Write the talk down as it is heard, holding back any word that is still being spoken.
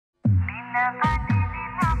আপনি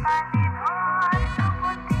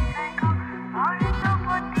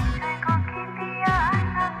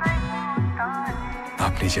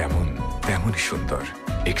যেমন তেমনই সুন্দর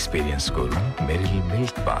এক্সপেরিয়েন্স করুন মেরিল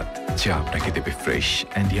মিল্ক বাথ, যা আপনাকে দেবে fresh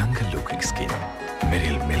and younger looking skin.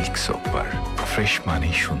 Marine milk সোপার, fresh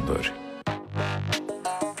মানেই সুন্দর।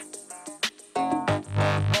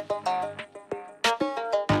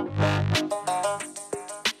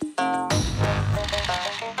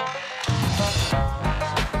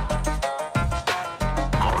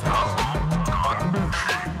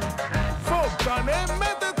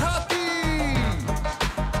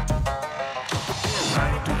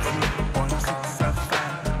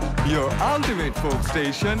 Your ultimate folk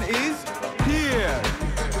station is here.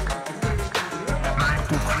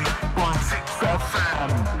 93.6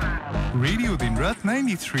 FM. Radio Din Raat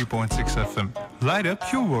 93.6 FM. Light up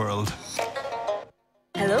your world.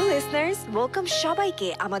 Hello listeners, welcome সবাইকে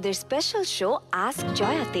আমাদের স্পেশাল শো আস্ক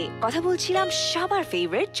জয়াতে। কথা বলছিলাম সবার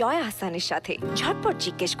ফেভারিট জয়া হাসানের সাথে। ঝটপট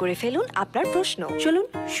জিজ্ঞেস করে ফেলুন আপনার প্রশ্ন। চলুন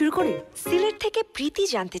শুরু করি। সিলেট থেকে প্রীতি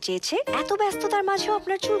জানতে চেয়েছে, এত ব্যস্ততার মাঝেও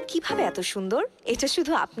আপনার চুল কিভাবে এত সুন্দর? এটা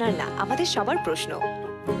শুধু আপনার না, আমাদের সবার প্রশ্ন।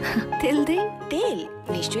 তেল দেই? তেল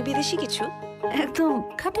নিশ্চয়ই বিদেশি কিছু? একদম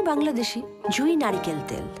খাঁটি বাংলাদেশি জুই নারিকেল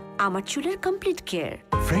তেল। আমার চুলের কমপ্লিট কেয়ার।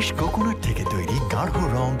 ফ্রেশ কোকোনাট থেকে তৈরি গাঢ়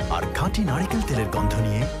রং আর খাঁটি নারিকেল তেলের গন্ধ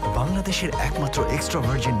নিয়ে বাংলাদেশের একমাত্র এক্সট্রা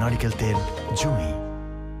ভার্জিন নারিকেল তেল জুই।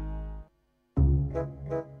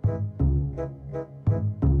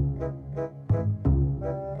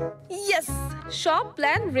 ইয়েস, সব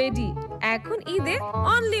প্ল্যান রেডি। এখন ঈদে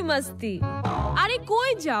অনলি মাস্তি। আরে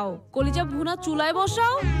কই যাও? কলিজা ভুনা চুলায়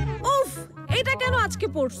বসাও। উফ, এটা কেন আজকে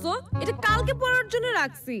পড়ছো? এটা কালকে পড়ার জন্য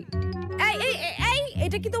রাখছি। এই এই এই,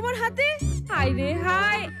 এটা কি তোমার হাতে? হাই রে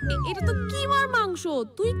হাই, এটা তো কিমার মাংস।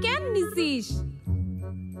 তুই কেন নিছিস?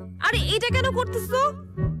 আরে এটা কেন করতেছো?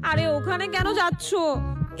 আরে ওখানে কেন যাচ্ছো?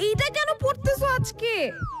 এইটা কেন পড়তেছো আজকে?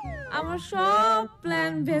 আমার সব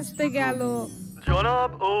প্ল্যান ভেস্তে গেল। জনাব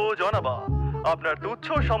ও জনাবা, আপনার তুচ্ছ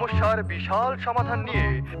সমস্যার বিশাল সমাধান নিয়ে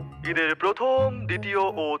ঈদের প্রথম, দ্বিতীয়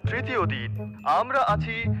ও তৃতীয় দিন আমরা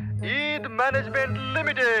আছি ঈদ ম্যানেজমেন্ট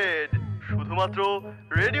লিমিটেড, শুধুমাত্র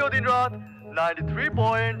রেডিও দিন রাত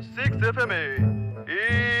 93.6 FM এ।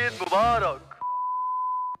 ঈদ মুবারক।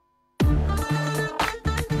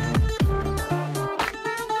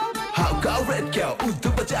 হাউকাও রেড কাও উদ্দু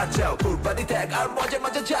বাজাও কুরবানি ত্যাগ আর মজা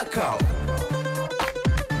মজা চা খাও।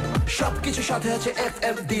 সবকিছু সাথে আছে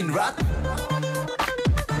FM দিন রাত।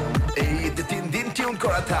 ঈদে 3 দিন টিউন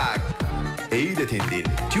করা থাক। ঈদে 3 দিন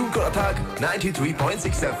টিউন করা থাক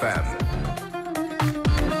 93.6 FM।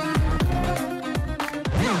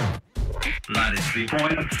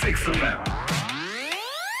 93.6 FM.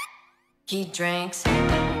 He drinks,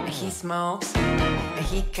 he smokes,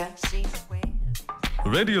 he cuts.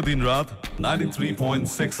 Radio Din Raat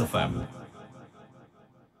 93.6 FM.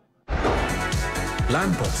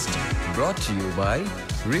 Lamppost, brought to you by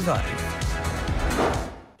Revive.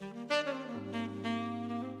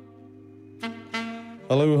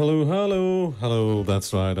 Hello. That's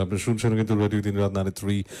right. আপনি শুনছেন কিন্তু রেডিও দিন রাত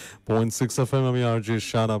 93.6 FM। আমি আরজে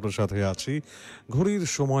শান আপনার সাথে আছি। ঘড়ির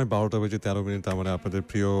সময় 12টা বেজে 13 মিনিট। তার মানে আপনাদের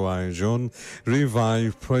প্রিয় আয়োজন রিভাইভ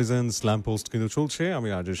প্রেজেন্স ল্যাম্পপোস্ট কিন্তু চলছে। আমি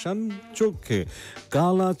আরজে শান চোখে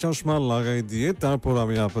কালা চশমা লাগাই দিয়ে তারপর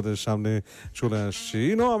আমি আপনাদের সামনে চলে আসছি।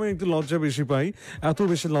 আমি একটু লজ্জা বেশি পাই, এত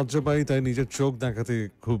বেশি লজ্জা পাই তাই নিজের চোখ দেখাতে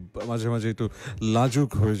খুব মাঝে মাঝে একটু লাজুক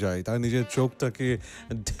হয়ে যায়। তাই নিজের চোখটাকে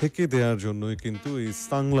ঢেকে দেওয়ার জন্যই কিন্তু এই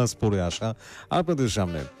সানগ্লাস পরে আসা আপনাদের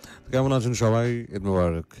সামনে। কেমন আছেন সবাই? ঈদ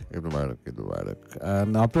মুবারক।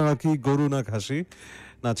 আপনারা কি গরু না খাসি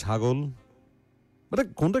না ছাগল, মানে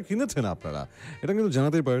কোনটা কিনেছেন আপনারা? এটা কিন্তু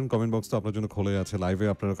জানাতেই পারেন। কমেন্ট বক্স তো আপনার জন্য খোলা আছে। লাইভে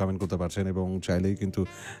আপনারা কমেন্ট করতে পারছেন এবং চাইলেই কিন্তু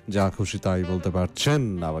যা খুশি তাই বলতে পারছেন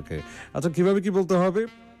আমাকে। আচ্ছা, কিভাবে কি বলতে হবে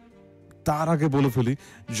তার আগে বলে ফেলি,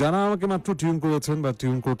 যারা আমাকে মাত্র টিউন করেছেন বা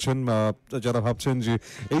টিউন করছেন বা যারা ভাবছেন যে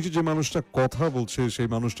এই যে মানুষটা কথা বলছে সেই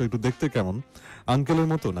মানুষটা একটু দেখতে কেমন, আঙ্কেলের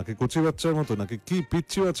মতো নাকি কচি বাচ্চার মতো নাকি কি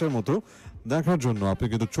পিচ্চি বাচ্চার মতো, দেখার জন্য আপনি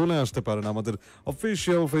কিন্তু চলে আসতে পারেন আমাদের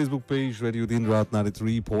অফিসিয়াল ফেসবুক পেজ রেডিও দিন রাত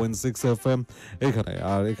 93.6 FM এখানে।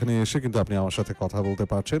 আর এখানে এসে কিন্তু আপনি আমার সাথে কথা বলতে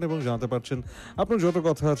পারছেন এবং জানাতে পারছেন আপনার যত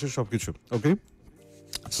কথা আছে সবকিছু। ওকে,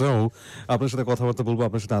 সো আপনার সাথে কথাবার্তা বলবো,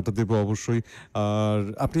 আপনার সাথে আড্ডা দেবো অবশ্যই। আর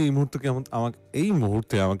আপনি এই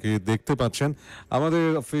মুহূর্তে আমাকে দেখতে পাচ্ছেন আমাদের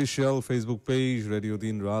অফিসিয়াল ফেসবুক পেজ রেডিও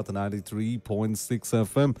দিন রাত 93.6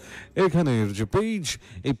 FM এখানের যে পেজ,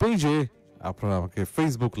 এই পেজে আপনারা আমাকে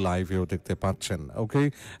ফেসবুক লাইভেও দেখতে পাচ্ছেন। ওকে,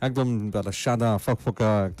 একদম সাদা ফকফকা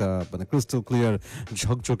একটা মানে ক্রিস্টাল ক্লিয়ার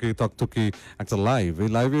ঝকঝকে তকতকে একটা লাইভ, এই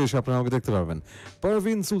লাইভে এসে আপনারা আমাকে দেখতে পাবেন।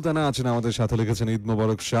 পারভিন সুলতানা আছেন আমাদের সাথে, লিখেছেন ঈদ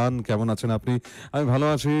মোবারক শান, কেমন আছেন আপনি? আমি ভালো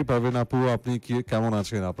আছি। পারভিন আপু আপনি কি কেমন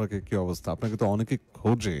আছেন? আপনাকে কি অবস্থা? আপনাকে তো অনেকে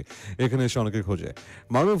খোঁজে, এখানে এসে অনেকে খোঁজে।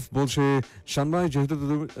 মারুফ বলছে শান ভাই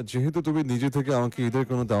যেহেতু তুমি নিজে থেকে আমাকে ঈদের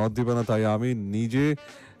কোনো দাওয়াত দিবে না, তাই আমি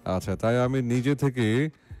নিজে থেকে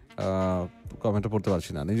কমেন্টটা পড়তে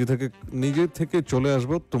পারছি না, নিজে থেকে চলে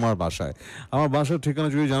আসবো তোমার বাসায়। আমার বাসার ঠিকানা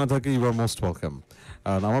যদি জানা থাকে, ইউ আর মোস্ট ওয়েলকাম।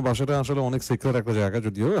 আর আমার বাসাটা আসলে অনেক সিক্রেট একটা জায়গা,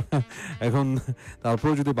 যদিও এখন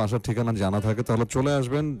তারপরে যদি বাসার ঠিকানা জানা থাকে তাহলে চলে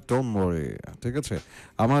আসবেন, ডোন্ট ওয়ারি, ঠিক আছে?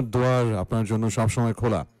 আমার দুয়ার আপনার জন্য সবসময়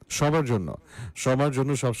খোলা, সবার জন্য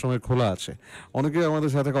সবসময় খোলা আছে। অনেকে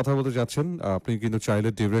আমাদের সাথে কথা বলতে যাচ্ছেন, আপনি কিন্তু চাইলে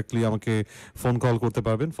ডিরেক্টলি আমাকে ফোন কল করতে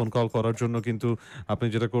পারবেন। ফোন কল করার জন্য কিন্তু আপনি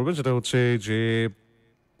যেটা করবেন সেটা হচ্ছে যে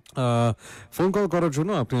ফোন কল করার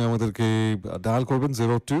জন্য আপনি আমাদেরকে ডায়াল করবেন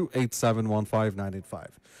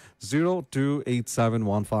 0287159885,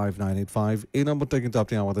 0287159885, এই নম্বরটা কিন্তু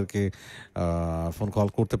আপনি আমাদেরকে ফোন কল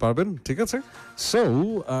করতে পারবেন, ঠিক আছে? সো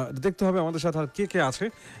দেখতে হবে আমাদের সাথে আর কে আছে,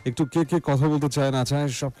 একটু কে কথা বলতে চায় না চায়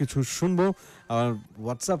সব কিছু শুনবো। আর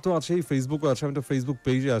হোয়াটসঅ্যাপ তো আছেই, ফেসবুকও আছে। আমি তো ফেসবুক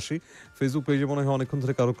পেজে আসি, ফেসবুক পেজে মনে হয় অনেকক্ষণ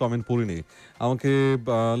ধরে কারো কমেন্ট পড়িনি। আমাকে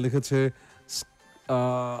লিখেছে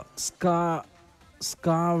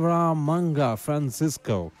Scaramanga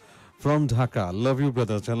Francisco from Dhaka. Love you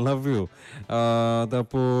brother, love you.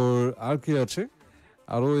 তারপর আর কি আছে?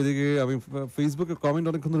 আরও এদিকে আমি ফেসবুকে কমেন্ট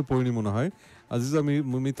অনেকক্ষণ ধরে পড়িনি মনে হয়। আজিজ আমি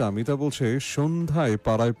মিতা বলছে সন্ধ্যায়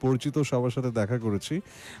পাড়ায় পরিচিত সবার সাথে দেখা করেছি,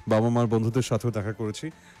 বাবা মার বন্ধুদের সাথেও দেখা করেছি।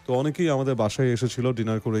 তো অনেকেই আমাদের বাসায় এসেছিল,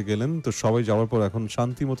 ডিনার করে গেলেন। তো সবাই যাওয়ার পর এখন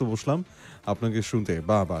শান্তি মতো বসলাম আপনাকে শুনতে।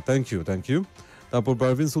 বাহ, থ্যাংক ইউ। তারপর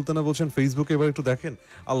পারভিন সুলতানা বলছেন ফেসবুকে এবার একটু দেখেন।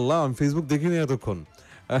 আল্লাহ, আমি ফেসবুক দেখিনি এতক্ষণ।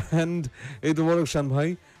 অ্যান্ড এই তো বড় শান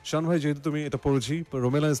ভাই যেহেতু তুমি এটা পড়েছি।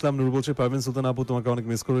 রোমেলা ইসলাম নূর বলছে পারভিন সুলতানা আপু তোমাকে অনেক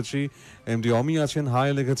মিস করেছি। এমডি অমি আছেন, হাই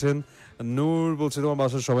লিখেছেন। নূর বলছে তোমার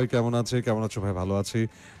বাসার সবাই কেমন আছো ভাই? ভালো আছি,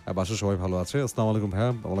 বাসার সবাই ভালো আছে। আসসালামু আলাইকুম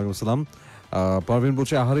ভাইয়া। ওয়ালাইকুম আসসালাম। পারভিন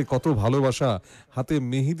বলছে আহারে কত ভালোবাসা, হাতে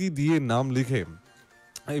মেহেদি দিয়ে নাম লিখে।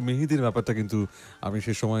 এই মেহেদির ব্যাপারটা কিন্তু আমি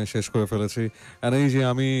সে সময় শেষ করে ফেলেছি। আর এই যে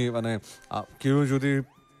আমি মানে কেউ যদি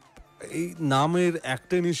এই নামের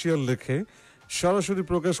একটা ইনিশিয়াল লেখে, সরাসরি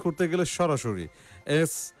প্রকাশ করতে গেলে সরাসরি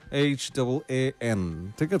SHAAN,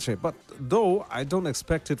 ঠিক আছে? But though I don't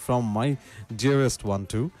expect it from my dearest one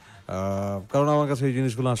two, কারণ আমার কাছে এই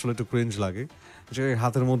জিনিসগুলো আসলে একটু ক্রিঞ্জ লাগে, যে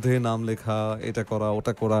হাতের মধ্যে নাম লেখা, এটা করা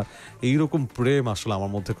ওটা করা, এইরকম প্রেম আসলে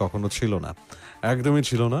আমার মধ্যে কখনো ছিল না, একদমই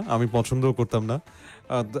ছিল না। আমি পছন্দও করতাম না।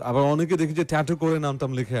 আবার অনেকে দেখি যে ট্যাটু করে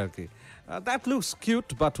নামটাম লিখে আর কি, দ্যাট লুকস কিউট,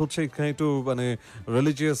 বাট হচ্ছে এখানে একটু মানে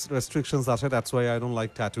রিলিজিয়াস রেস্ট্রিকশনস আছে, that's why I don't like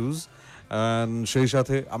ট্যাটুজ। And সেই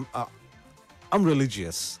সাথে আম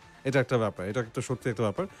রিলিজিয়াস, এটা একটা ব্যাপার, এটা একটা সত্যি একটা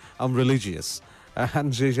ব্যাপার, আম রিলিজিয়াস। And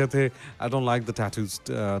সেই সাথে I don't like the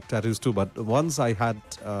tattoos too, but once I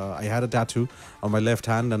had a tattoo on my left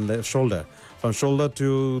hand and left shoulder. From shoulder to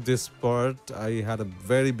this part, I had a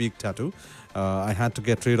very big tattoo. I had to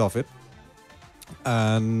get rid of it.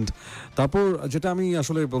 And তারপর যেটা আমি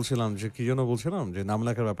আসলে বলছিলাম, যে কি যেন বলছিলাম, যে নাম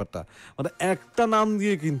লেখার ব্যাপারটা, মানে একটা নাম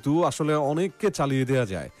দিয়ে কিন্তু আসলে অনেককে চালিয়ে দেওয়া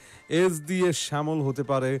যায়। এস দিয়ে শ্যামল হতে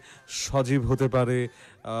পারে, সজীব হতে পারে,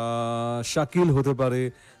 শাকিল হতে পারে,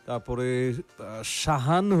 তারপরে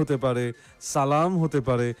শাহান হতে পারে, সালাম হতে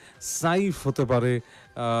পারে, সাইফ হতে পারে,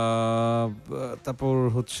 তারপর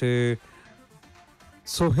হচ্ছে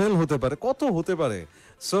সোহেল হতে পারে, কত হতে পারে।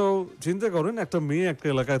 সো চিন্তা করেন, একটা মেয়ে একটা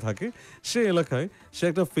এলাকায় থাকে, সে এলাকায় সে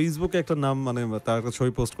একটা ফেসবুকে একটা নাম মানে তার একটা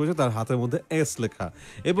ছবি পোস্ট করেছে, তার হাতের মধ্যে এস লেখা,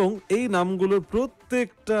 এবং এই নামগুলোর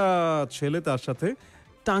প্রত্যেকটা ছেলে তার সাথে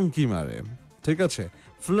টাঙ্কি মারে, ঠিক আছে,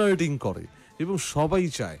 ফ্লার্টিং করে, এবং সবাই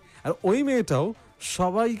চায়। আর ওই মেয়েটাও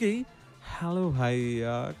সবাইকেই হ্যালো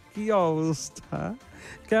ভাইয়া, কি অবস্থা,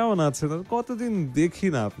 কেমন আছেন, কতদিন দেখি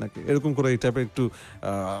না আপনাকে, এরকম করে এই টাইপের একটু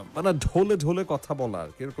মানে ঢোলে কথা বলা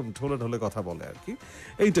আর কি, এরকম ঢোলে কথা বলে আর কি,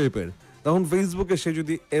 এই টাইপের। তখন ফেসবুকে সে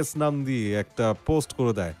যদি এস নাম দিয়ে একটা পোস্ট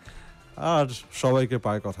করে দেয়, আর সবাইকে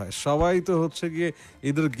পায় কথায়, সবাই তো হচ্ছে গিয়ে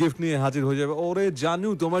ঈদের গিফট নিয়ে হাজির হয়ে যাবে। ওরে জানু,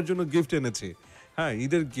 তোমার জন্য গিফট এনেছি, হ্যাঁ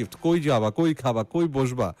ঈদের গিফট, কই যাবা, কই খাবা, কই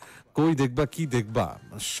বসবা, কই দেখবা, কি দেখবা,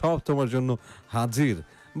 সব তোমার জন্য হাজির।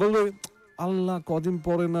 বলবে আল্লাহ, কদিন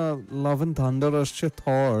পরে না লাভ এন্ড থান্ডার আসছে,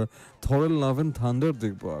 থরের লাভ এন্ড থান্ডার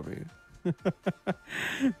দেখবো আমি।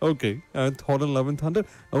 ওকে, থর এন্ড লাভ এন্ড থান্ডার।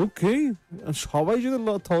 ওকে, সবাই যদি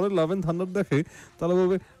থর এন্ড লাভ এন্ড থান্ডার দেখে তাহলে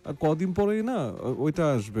বলবে কদিন পরেই না ওইটা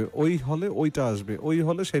আসবে, ওই হলে ওইটা আসবে, ওই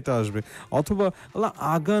হলে সেটা আসবে, অথবা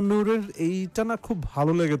আগানোরের এইটা না খুব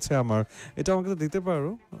ভালো লেগেছে আমার, এটা আমাকে তো দিতে পারো,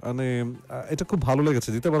 মানে এটা খুব ভালো লেগেছে,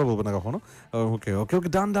 দিতে পারো বলবে না কখনো। ওকে ওকে ওকে,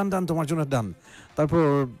 ডান ডান ডান, তোমার জন্য ডান। তারপর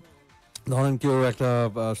ধরেন কেউ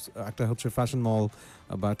একটা হচ্ছে ফ্যাশন মল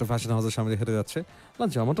বা একটা ফ্যাশন হাউসের সামনে হেঁটে যাচ্ছে, না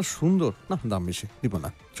জামাটা সুন্দর, না দাম বেশি, দিব না,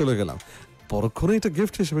 চলে গেলাম, পরক্ষণে এটা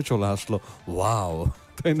গিফট হিসেবে চলে আসলো, ওয়াও,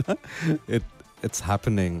 তাই না? It's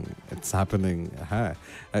happening. হ্যাঁ,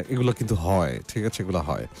 এগুলো কিন্তু হয়, ঠিক আছে, এগুলো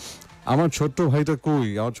হয়। আমার ছোট ভাইটা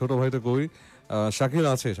কই? শাকিল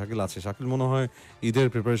আছে। শাকিল মনে হয় ঈদের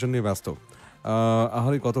প্রিপারেশন নিয়ে ব্যস্ত।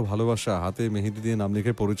 আহারে কত ভালোবাসা, হাতে মেহেদি দিয়ে নাম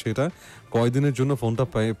লিখে পড়েছে। এটা কয়দিনের জন্য ফোনটা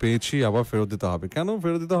পেয়েছি, আবার ফেরত দিতে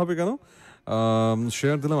হবে কেন?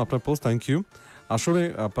 শেয়ার দিলাম আপনার পোস্ট, থ্যাংক ইউ। আসলে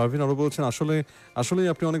পারভিন আরো বলছেন, আসলেই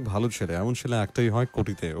আপনি অনেক ভালো ছেলে, এমন ছেলে একটাই হয়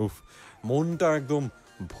কোটিতে। উফ, মনটা একদম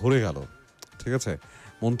ভরে গেল, ঠিক আছে,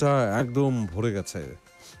 মনটা একদম ভরে গেছে,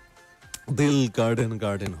 দিল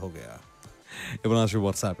গার্ডেন হো গয়া। এবার আসবে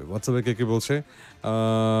হোয়াটসঅ্যাপে কে বলছে?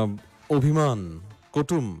 অভিমান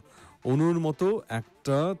কুটুম, অনুর মতো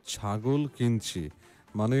একটা ছাগল কিনছি,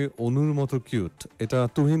 মানে অনুর মতো কিউট। এটা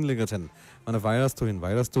তুহিন লিখেছেন, মানে ভাইরাস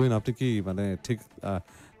তুহিন, আপনি কি মানে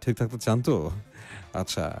ঠিক থাকতে চান তো?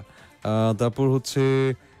 আচ্ছা, তারপর হচ্ছে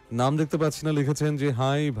নাম দেখতে পাচ্ছি না, লিখেছেন যে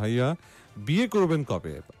হাই ভাইয়া, বিয়ে করবেন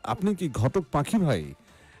কবে? আপনি কি ঘটক পাখি ভাই?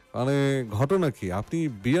 মানে ঘটনা কি, আপনি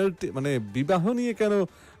মানে বিবাহ নিয়ে কেন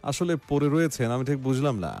আসলে পড়ে রয়েছেন, আমি ঠিক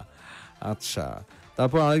বুঝলাম না। আচ্ছা,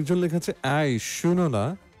 তারপর আরেকজন লিখেছে, এই শুনো না,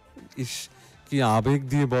 ইস কি আবেগ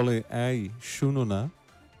দিয়ে বলে, এই শুনো না,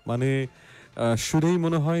 মানে শুনেই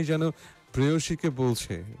মনে হয় যেন প্রেয়সীকে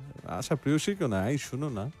বলছে। আচ্ছা, প্রেয়সীকে না, এই শুনো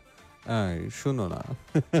না, শোনো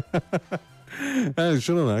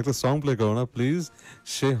না, একটা সং প্লে করো না প্লিজ,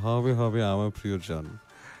 সে হবে আমার প্রিয়জন।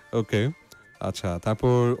 ওকে, আচ্ছা,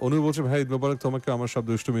 তারপর অনু বলছে, ভাই ঈদ মোবারক তোমাকে আমার সব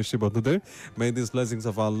দুষ্টু মিষ্টি বন্ধুদের। মে this blessings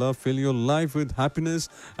of Allah fill your life with happiness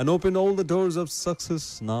and open all the doors of success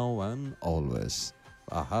now and always.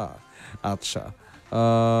 আহা, আচ্ছা,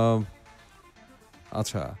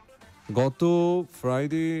 আচ্ছা, গত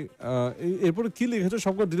ফ্রাইডে এরপরে কি লিখেছে,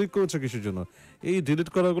 সবগুলো ডিলিট করেছে কিসের জন্য? এই ডিলিট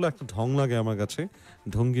করাগুলো একটা ঢং লাগে আমার কাছে,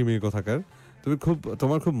 ঢঙ্গি মেয়ে কথাকার।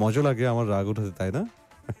 তোমার খুব মজা লাগে আমার রাগ উঠাতে, তাই না?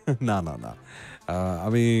 না,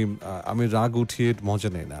 আমি রাগ উঠিয়ে মজা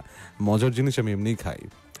নেই না, মজার জিনিস আমি এমনিই খাই।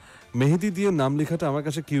 মেহেদি দিয়ে নাম লেখাটা আমার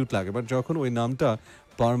কাছে কিউট লাগে, বাট যখন ওই নামটা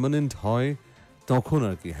পার্মানেন্ট হয় তখন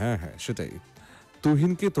আর কি। হ্যাঁ, সেটাই।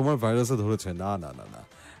 তুহিনকে তোমার ভাইরাসে ধরেছে? না,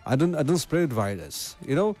 I don't spread virus,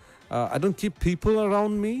 I don't keep people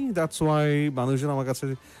around me, that's why মানুষজন আমার কাছে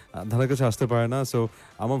ধারে কাছে আসতে পারে না, so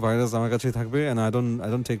আমার ভাইরাস আমার কাছেই থাকবে, and I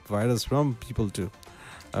don't take virus from people too.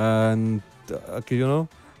 And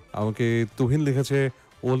আমাকে তুহিন লিখেছে,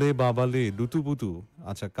 ওলে বাবালে লুতুপুতু।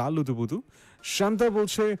 আচ্ছা, কাল লুতুপুতু। শান্তা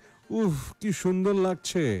বলছে, উফ কি সুন্দর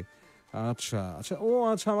লাগছে। আচ্ছা,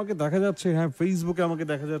 আমাকে দেখা যাচ্ছে, হ্যাঁ ফেসবুকে আমাকে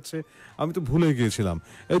দেখা যাচ্ছে, আমি তো ভুলে গিয়েছিলাম।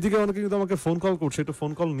 এদিকে অনেকে কিন্তু আমাকে ফোন কল করছে, একটু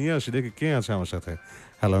ফোন কল নিয়ে আসি, দেখি কে আছে আমার সাথে।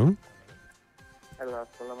 হ্যালো,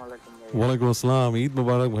 আসসালামু আলাইকুম ভাইয়া। ওয়ালাইকুম আসসালাম, ঈদ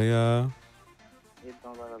মোবারক ভাইয়া। ঈদ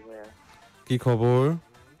মোবারক ভাইয়া। কি খবর?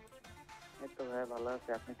 এই তো ভাইয়া ভালো আছি,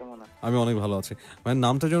 আপনি কেমন আছেন? আমি অনেক ভালো আছি। ভাইয়ের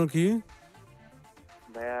নামটা যেন কি?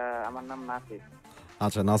 ভাইয়া আমার নাম নাসির।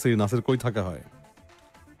 আচ্ছা, নাসির কই থাকা হয়?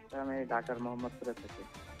 আমি ঢাকার মোহাম্মদপুরে থাকি।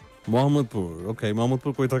 মোহাম্মদপুর, ওকে,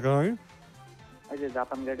 মোহাম্মদপুর কই থাকা হয়? ওই যে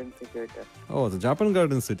জাপান গার্ডেন সিটি ওইটা। ও, জাপান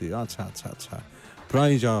গার্ডেন সিটি, আচ্ছা,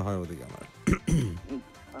 প্রায় যাওয়া হয় ওদিকে আমার।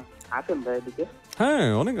 আসেন ভাই এদিকে? হ্যাঁ,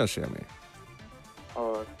 অনেক আসি আমি। ও,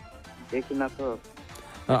 দেখি না তো।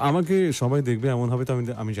 আমাকে সবাই দেখবে এমন হবে তো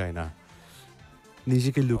আমি যাই না,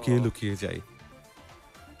 নিজেকে লুকিয়ে যাই।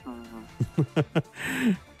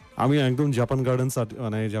 আমি একদম জাপান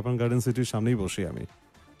গার্ডেন সিটির সামনেই বসি আমি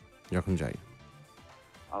যখন যাই।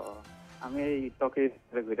 আমি এই টকিজ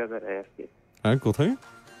ঘুরে বেড়াই আর কি। হ্যাঁ, কোথায়?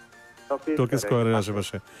 টোকিও স্কোয়ারের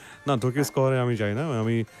আশেপাশে। না, টোকিও স্কোয়ারে আমি যাই না,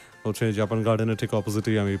 আমি হচ্ছে জাপান গার্ডেনের ঠিক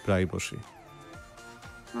অপোজিটেই আমি প্রায় বসি।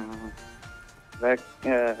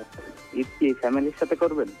 ঈদ কি ফ্যামিলির সাথে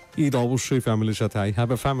করবেন? ঈদ অবশ্যই ফ্যামিলির সাথে। I have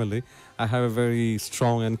a very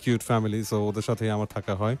strong and cute family, so ওদের সাথেই আমার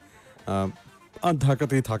থাকা হয়। আর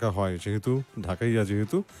ঢাকাতেই থাকা হয়, যেহেতু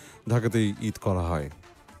ঢাকাতেই ঈদ করা হয়।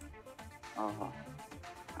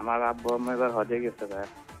 আমার আব্বু আম্মা এবার হজে গেছে ভাই।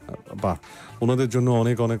 বাহ, ওনাদের জন্য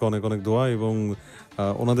অনেক অনেক অনেক অনেক দোয়া, এবং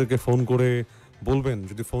ওনাদেরকে ফোন করে বলবেন,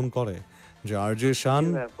 যদি ফোন করে, যে আরজে শান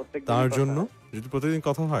তার জন্য, যদি প্রতিদিন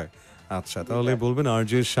কথা হয়, আচ্ছা, তাহলে বলবেন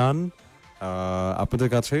আরজে শান আপনাদের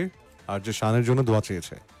কাছে আরজে শানের জন্য দোয়া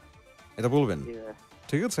চেয়েছে। এটা বলবেন, জি ভাইয়া।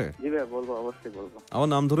 ঠিক আছে? জি ভাইয়া, বলবো, অবশ্যই বলবো। আমার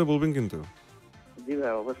নাম ধরে বলবেন কিন্তু। জি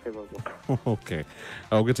ভাইয়া, অবশ্যই বলবো। ওকে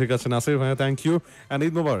ওকে, ঠিক আছে নাসির ভাইয়া, থ্যাংক ইউ অ্যান্ড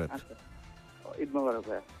ঈদ মোবারক। আচ্ছা, ঈদ মোবারক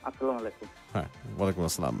ভাইয়া। আসসালামু আলাইকুম। হ্যাঁ, ওয়ালাইকুম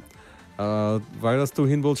আসসালাম। ভাইরাস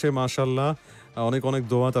তুহিন বলছে মাশাআল্লাহ, অনেক অনেক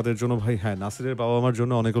দোয়া তাদের জন্য ভাই। হ্যাঁ, নাসিরের বাবা মার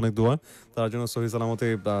জন্য অনেক অনেক দোয়া, তার জন্য সহি সালামতে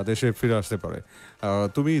দেশে ফিরে আসতে পারে।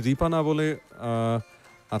 তুমি রিপা না বলে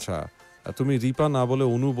আচ্ছা, তুমি রিপা না বলে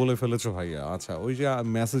অনু বলে ফেলেছো ভাইয়া। আচ্ছা, ওই যে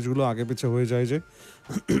মেসেজগুলো আগে পিছে হয়ে যায় যে,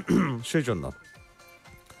 সেই জন্য।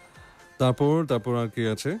 তারপর তারপর আর কি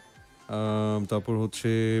আছে? তারপর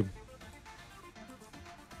হচ্ছে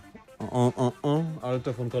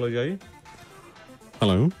আরেকটা ফোন কলে যাই।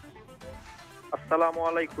 হ্যালো, আসসালামু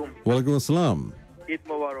আলাইকুম। ওয়ালাইকুম আসসালাম। ঈদ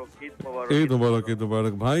মোবারক, ঈদ মোবারক। ঈদ মোবারক, ঈদ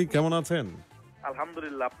মোবারক। ভাই কেমন আছেন?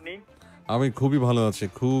 আলহামদুলিল্লাহ, আপনি? আমি খুবই ভালো আছি,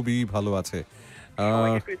 খুবই ভালো আছে।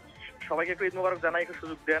 সবাইকে একটু ঈদ মোবারক জানাই, একটু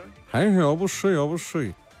সুযোগ দেন। হ্যাঁ হ্যাঁ, অবশ্যই অবশ্যই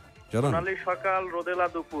জানান। সোনালী সকাল, রোদেলা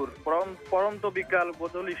দুপুর, পরন্ত বিকাল,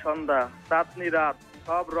 গোধূলি সন্ধ্যা, চাঁদনি রাত,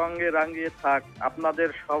 সব রঙে রাঙিয়ে থাক আপনাদের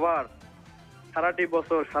সবার সারাটি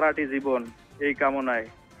বছর, সারাটি জীবন, এই কামনায়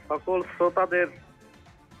সকল শ্রোতাদের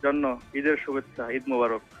জন্য ঈদের শুভেচ্ছা, ঈদ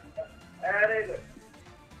মোবারক।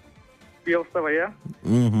 কি অবস্থা ভাইয়া?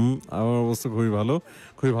 আমার অবস্থা খুবই ভালো,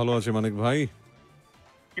 খুবই ভালো আছে মানিক ভাই।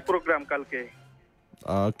 কি প্রোগ্রাম কালকে?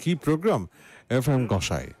 কি প্রোগ্রাম? এফএম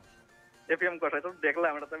কষাই। এফএম কষাই তো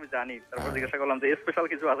দেখলাম, এটা তো আমি জানি। তারপর জিজ্ঞাসা করলাম যে স্পেশাল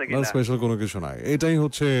কিছু আছে কিনা। না, স্পেশাল কোনো কিছু নাই। এটাই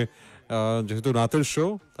হচ্ছে যেহেতু রাতের শো,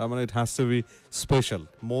 তার মানে it has to B special,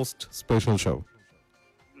 most special show.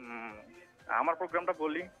 আমার প্রোগ্রামটা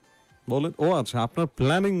বলি। বলেন। ও আচ্ছা, আপনার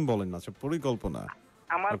প্ল্যানিং বলেন। আচ্ছা, পরিকল্পনা।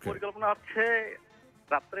 আমার পরিকল্পনা হচ্ছে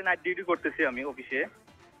রাত্রে নাইট ডিউটি করতেছি আমি অফিসে।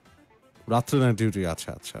 রাত্রে নাইট ডিউটি? আচ্ছা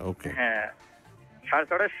আচ্ছা, ওকে। হ্যাঁ,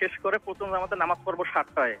 6:30 শেষ করে প্রথম জামাতে নামাজ পড়বো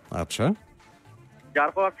 7টায়। আচ্ছা,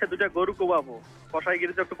 যার পর হচ্ছে 2টা গরু কোবাবো। কষাই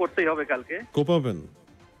গিরি তো একটু করতেই হবে কালকে। কোপাবেন?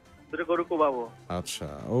 2টা গরু কোবাবো। আচ্ছা,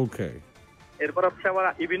 ওকে। এরপর হচ্ছে আবার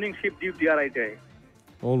ইভিনিং শিফট ডিউটি আড়াইটায়।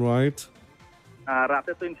 অলরাইট। আর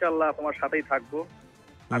রাতে তো ইনশাআল্লাহ তোমার সাথেই থাকবো,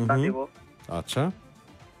 আড্ডা দেব। আচ্ছা,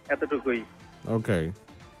 এতটুকুই। ওকে।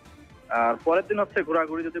 আর পরের দিন হচ্ছে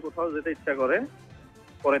ঘোরাঘুরি, যদি কোথাও যেতে ইচ্ছা করে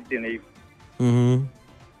পরের দিন। এই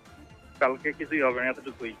কালকে কিছুই হবে না,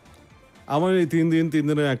 এতটুকুই। আমার এই 3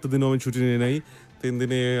 দিনের একটা দিনও আমি ছুটি নিয়ে নেই। 3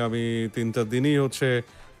 দিনে আমি 3টা দিনই হচ্ছে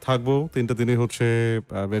থাকবো, 3টা দিনই হচ্ছে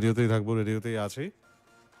রেডিওতেই থাকবো, রেডিওতেই আছি।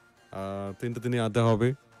 3টা দিনই আড্ডা হবে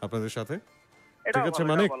আপনাদের সাথে, ঠিক আছে?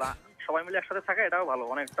 মানে সবাই মিলে একসাথে থাকা, এটাও ভালো,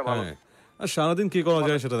 অনেকটা ভালো। আর সারাদিন কি করা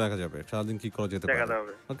যায় সেটা দেখা যাবে, সারাদিন কি করা যেতে পারে।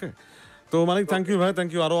 ওকে, তো মানিক থ্যাংক ইউ ভাই,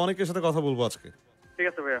 থ্যাংক ইউ। আরো অনেকের সাথে কথা বলবো আজকে। ঠিক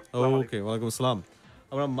আছে ভাইয়া, ওকে, ওয়ালাইকুম আসসালাম।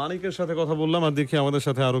 আমরা মানিকের সাথে কথা বললাম, আর দেখি আমাদের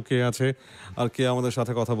সাথে আরো কে আছে আর কে আমাদের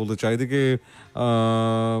সাথে কথা বলতে চাই। এদিকে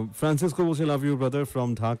ফ্রান্সিসকো বলছে love you brother from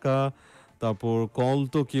Dhaka. তারপর কল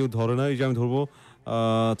তো কেউ ধরে না, এই যে আমি ধরবো।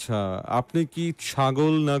 আচ্ছা, আপনি কি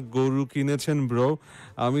ছাগল না গরু কিনেছেন ব্রো?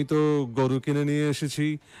 আমি তো গরু কিনে নিয়ে এসেছি।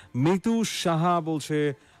 মিতু সাহা বলছে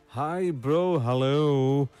হাই ব্রো, হ্যালো।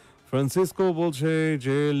 ফ্রান্সিসকো বলছে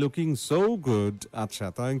যে লুকিং সো গুড। আচ্ছা,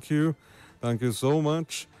 থ্যাংক ইউ সো মাচ।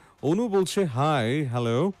 অনু বলছে high,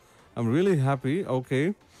 hello, I am really happy. ওকে,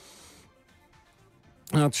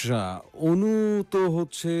 আচ্ছা, অনু তো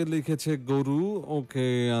হচ্ছে লিখেছে গরু। ওকে,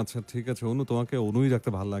 আচ্ছা ঠিক আছে অনু, তোমাকে অনুই রাখতে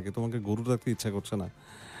ভালো লাগে, তোমাকে গরু রাখতে ইচ্ছা করছে না।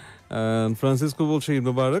 ফ্রান্সিসকো বলছে ঈদ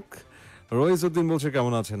মোবারক। রইসউদ্দিন বলছে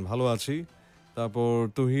কেমন আছেন? ভালো আছি। তারপর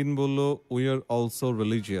তুহিন বলল উই আর অলসো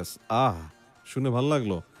রিলিজিয়াস। শুনে ভালো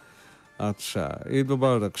লাগলো। আচ্ছা, ঈদ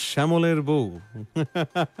মোবারক শ্যামলের বউ।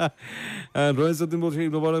 রইসউদ্দিন বলছে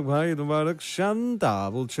ঈদ মোবারক ভাই, ঈদ মোবারক। শান্তা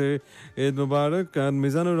বলছে ঈদ মোবারক।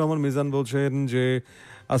 মিজানুর রহমান মিজান বলছেন যে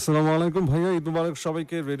আসসালামু আলাইকুম ভাইয়া, ঈদ মোবারক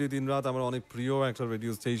সবাইকে। রেডিও দিন রাত আমার অনেক প্রিয় একটা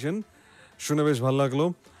রেডিও স্টেশন, শুনে বেশ ভালো লাগলো।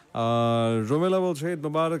 আর রোমেলা বলছে ঈদ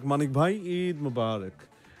মোবারক মানিক ভাই, ঈদ মোবারক।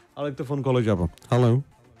 আরেকটা ফোন কলে যাব। হ্যালো,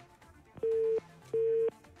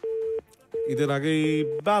 ঈদের আগেই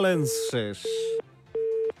ব্যালেন্স শেষ।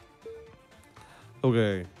 ওকে,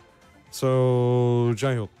 সো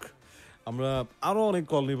যাই হোক, আমরা আরো অনেক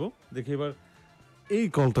কল নিব। দেখি এবার এই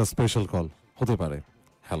কলটা স্পেশাল কল হতে পারে।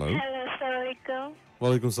 হ্যালো,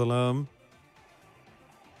 ওয়ালাইকুম সালাম।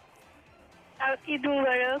 ঈদ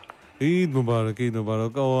মুবারক। ঈদ মুবারক, ঈদ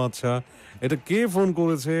মুবারক। ও আচ্ছা, এটা কে ফোন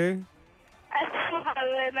করেছে?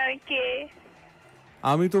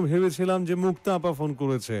 আমি তো ভেবেছিলাম যে মুক্তা আপা ফোন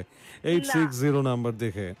করেছে 860 নাম্বার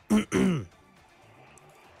দেখে।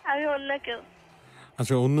 আমি অন্য কেউ।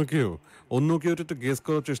 আচ্ছা, অন্য কেউ একটু গেস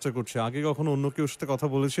করার চেষ্টা করছে। আগে কখনো অন্য কেউ সাথে কথা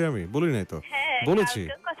বলেছি? আমি বলি নাই তো। বলেছি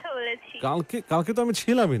কালকে তো আমি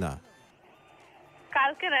ছিলামই না।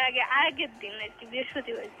 কালকে না, আগের দিন আর কি,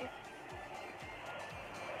 বৃহস্পতিবার দিন।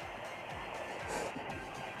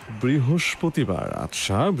 বৃহস্পতিবার,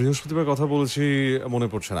 আচ্ছা বৃহস্পতিবার কথা বলেছি মনে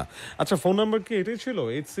পড়ছে না। আচ্ছা ফোন নাম্বার কি এটাই ছিল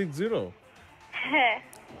 860? হ্যাঁ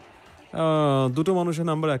দুটো মানুষের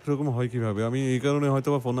নাম্বার একরকম হয় কিভাবে? আমি এই কারণে হয়তো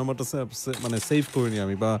বা ফোন নাম্বারটা মানে সেভ করিনি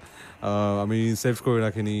আমি, বা আমি সেভ করে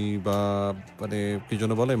রাখিনি, বা মানে কি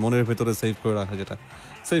জন্য বলে মনের ভেতরে সেভ করে রাখা, যেটা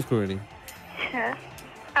সেভ করিনি। হ্যাঁ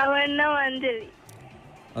আমার নাম অঞ্জলি।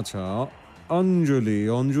 আচ্ছা অঞ্জলি,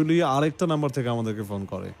 অঞ্জলি আরেকটা নাম্বার থেকে আমাদেরকে ফোন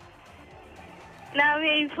করে। না আমি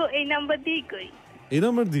এই নাম্বার দিয়েই করি। এই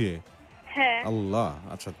নাম্বার দিয়ে? হ্যাঁ আল্লাহ,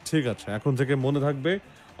 আচ্ছা ঠিক আছে, এখন থেকে মনে থাকবে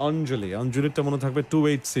অঞ্জলি, অঞ্জলিটা মনে থাকবে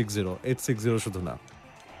 2860, 860 শুধু না।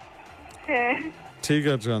 হ্যাঁ ঠিক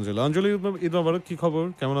আছে অঞ্জলি। অঞ্জলি ঈদ মোবারক, কি খবর,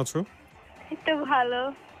 কেমন আছো? একটু ভালো।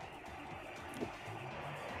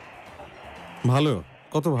 ভালো?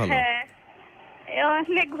 কত ভালো? হ্যাঁ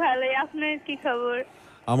অনেক ভালো। আপনার কি খবর?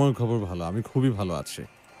 আমার খবর ভালো, আমি খুবই ভালো আছি।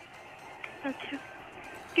 আচ্ছা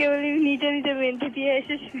কেবল নিজে নিজে মেহেন্দি দিয়ে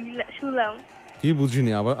এসে শুলাম। কি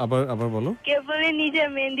বুঝিনি, আবার আবার আবার বলো। কেবল নিজে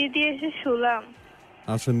মেহেন্দি দিয়ে এসে শুলাম।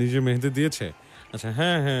 আচ্ছা নিজে মেহেদি দিয়েছে? আচ্ছা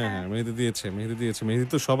হ্যাঁ হ্যাঁ হ্যাঁ মেহেদি দিয়েছে, মেহেদি দিয়েছে। মেহেদি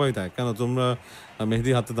তো সবাই দেয়, কেন তোমরা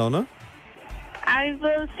মেহেদি হাতে দাও না? আমি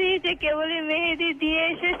বলছি যে কেবলই মেহেদি দিয়ে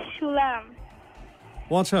এসে শুলাম।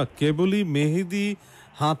 ও আচ্ছা, কেবলই মেহেদি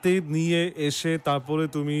হাতে নিয়ে এসে তারপরে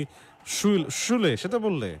তুমি শুলে, সেটা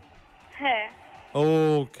বললে? হ্যাঁ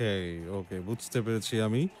ওকে ওকে, বুঝতে পেরেছি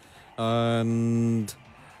আমি।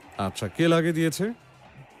 আচ্ছা কে লাগিয়ে দিয়েছে?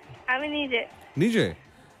 আমি নিজে। নিজে?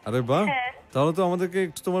 আরে বাহ, হ্যাঁ। তাহলে তো আমাদেরকে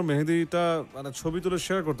একটু তোমার মেহেদিটা মানে ছবি তুলে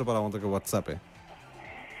শেয়ার করতে পারো আমাদেরকে হোয়াটসঅ্যাপে।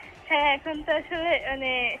 হ্যাঁ এখন তো আসলে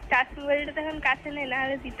মানে টাচ মোবাইলটা তখন কাছে নেই, না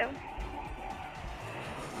হলে দিতাম।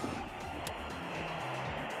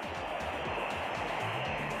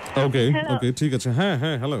 ওকে ওকে ঠিক আছে, হ্যাঁ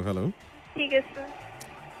হ্যাঁ হ্যালো হ্যালো। ঠিক আছে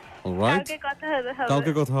অলরাইট, কালকে কথা হবে।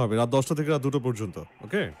 কালকে কথা হবে রাত 10টা থেকে রাত 2টা পর্যন্ত।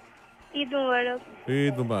 ওকে, ঈদ মোবারক।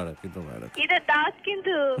 ঈদ মুবারক, ঈদ মুবারক। ঈদের দাওয়াত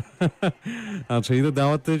কিন্তু। আচ্ছা ঈদের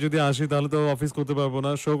দাওয়াতে যদি আসি তাহলে তো অফিস করতে পারবো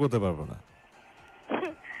না, শো করতে পারবো না।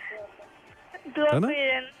 দোয়া তাই না?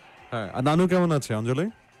 করেন। হ্যাঁ, আর নানু কেমন আছে অঞ্জলি?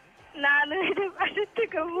 নানু এটা পাশের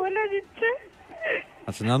থেকে বলে দিচ্ছে।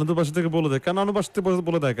 আচ্ছা নানু তো পাশে থেকে বলে দেয় কেন? নানু পাশে থেকে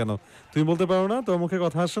বলে দেয় কেন? তুমি বলতে পারো না? তোর মুখে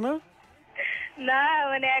কথা আসে না? না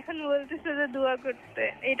মানে এখন বলতেছে যে দোয়া করতে,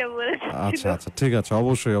 এটা বলেছে। আচ্ছা আচ্ছা ঠিক আছে,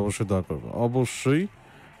 অবশ্যই অবশ্যই দোয়া করবো, অবশ্যই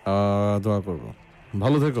দোয়া করবো।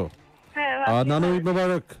 ভালো থেকো। হ্যাঁ আর নানু ঈদ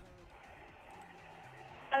মুবারক।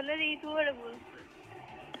 আপনার ঈদ মোবারক বলছে।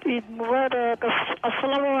 ঈদ মুবারক।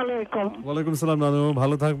 আসসালামু আলাইকুম। ওয়ালাইকুম সালাম নানু,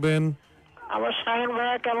 ভালো থাকবেন। আমার শাহিন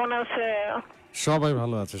ভাইয়া কেমন আছে? সবাই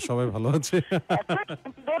ভালো আছে, সবাই ভালো আছে।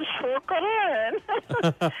 সুন্দর শো করেন।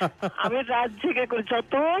 আমি রাত জেগে করি,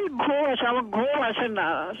 যতই ঘুম আসে আমার ঘুম আসে না।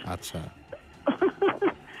 আচ্ছা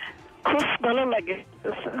খুব ভালো লাগে।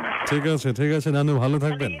 ঠিক আছে ঠিক আছে নানু, ভালো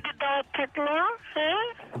থাকবেন। দাওয়াত থাকলো, হ্যাঁ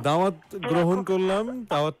দাওয়াত গ্রহণ করলাম,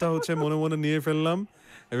 দাওয়াতটা হচ্ছে মনে মনে নিয়ে ফেললাম।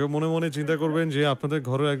 এবার মনে মনে চিন্তা করবেন যে আপনাদের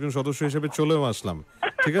ঘরের একজন সদস্য হিসেবে চলেও আসলাম।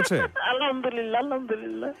 ঠিক আছে? আলহামদুলিল্লাহ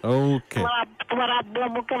আলহামদুলিল্লাহ। ওকে, তোমার আব্বু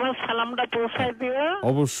আম্মুকে আমার সালামটা পৌঁছায় দিও।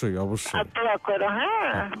 অবশ্যই অবশ্যই। আর দোয়া করো,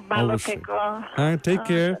 হ্যাঁ ভালো অবশ্যই। থেকো। হ্যাঁ টেক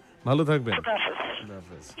কেয়ার, ভালো থাকবেন।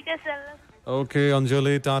 ঠিক আছে আল্লাহ। ওকে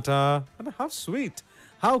অঞ্জলি, tata. How sweet,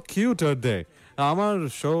 how cute আর দে। আমার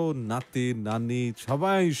শো নাতি নানি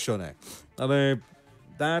সবাই শোনে, আরে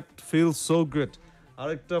দ্যাট ফিল সো গুড।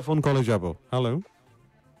 আরেকটা ফোন কলে যাব। হ্যালো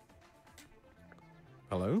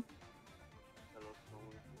হ্যালো,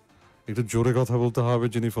 একটু জোরে কথা বলতে হবে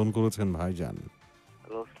যিনি ফোন করেছেন ভাইজান।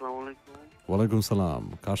 হ্যালো আসসালামু আলাইকুম। ওয়ালাইকুম সালাম,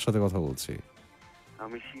 কার সাথে কথা বলছি?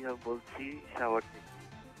 আমি শিহাব বলছি সাভার থেকে।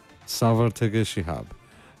 সাভার থেকে শিহাব।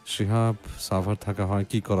 শিহাব, সাভার থাকা হয়,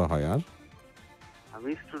 কি করা হয় আর? আমি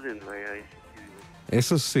স্টুডেন্ট ভাই,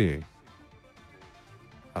 এসএসসি।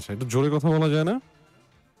 আচ্ছা একটু জোরে কথা বলা যায় না?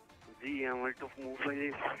 জি আমার একটু মোবাইলে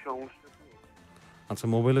সমস্যা। আচ্ছা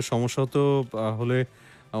মোবাইলের সমস্যা তো হলে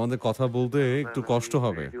আমাদের কথা বলতে একটু কষ্ট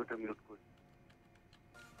হবে। ভিডিওটা মিউট করি।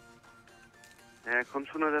 এখন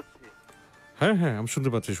শোনা যাচ্ছে? হ্যাঁ হ্যাঁ আমি শুনতে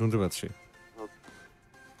পাচ্ছি, শুনতে পাচ্ছি।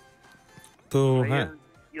 তো হ্যাঁ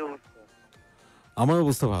কি অবস্থা? আমার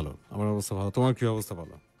অবস্থা ভালো, আমার অবস্থা ভালো। তোমার কি অবস্থা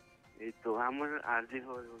বলো? এই তো আমার আরজি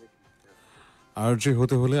হওয়ার অনেক ইচ্ছা। আরজি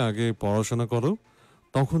হতে হলে আগে পড়াশোনা করো,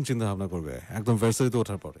 তখন চিন্তা ভাবনা করবে একদম ভার্সিটিতে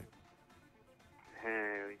ওঠার পরে।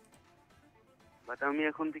 হ্যাঁ বাট আমি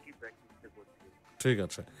এখন থেকে প্র্যাকটিস করছি। ঠিক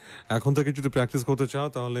আছে, এখন থেকে যদি প্র্যাকটিস করতে চাও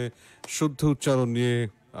তাহলে শুদ্ধ উচ্চারণ নিয়ে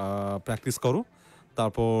প্র্যাকটিস করো।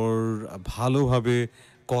 তারপর ভালোভাবে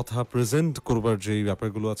কথা প্রেজেন্ট করবার যেই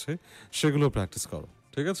ব্যাপারগুলো আছে সেগুলো প্র্যাকটিস করো।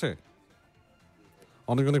 ঠিক আছে?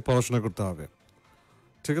 অনেক অনেক পড়াশোনা করতে হবে।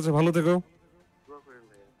 ঠিক আছে, ভালো থেকো।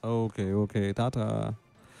 ওকে ওকে টাটা।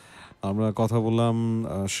 আমরা কথা বললাম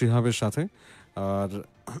শিহাবের সাথে। আর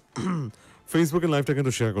ফেসবুকে লাইভটা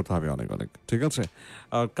কিন্তু শেয়ার করতে হবে অনেক অনেক, ঠিক আছে?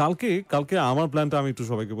 আর কালকে আমার প্ল্যানটা আমি একটু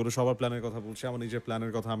সবাইকে বলে, সবার প্ল্যানের কথা বলছি, আমার নিজের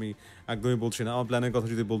প্ল্যানের কথা আমি একদমই বলছি না। আমার প্ল্যানের কথা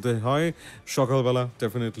যদি বলতে হয়, সকালবেলা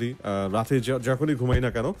ডেফিনেটলি রাতে যখনই ঘুমাই না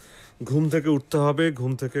কেন, ঘুম থেকে উঠতে হবে,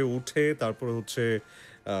 ঘুম থেকে উঠে তারপরে হচ্ছে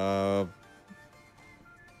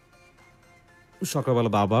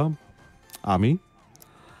সকালবেলা বাবা, আমি,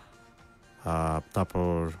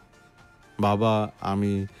 তারপর বাবা,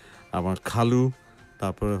 আমি, আমার খালু,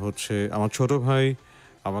 তারপরে হচ্ছে আমার ছোট ভাই,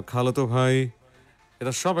 আমার খালাতো ভাই,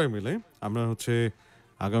 এরা সবাই মিলে আমরা হচ্ছে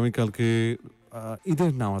আগামীকালকে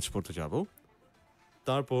ঈদের নামাজ পড়তে যাব।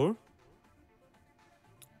 তারপর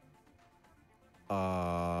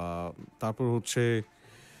হচ্ছে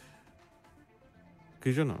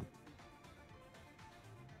কি জানো,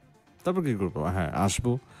 তারপর কি করবো, হ্যাঁ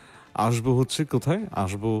আসবো হচ্ছে কোথায়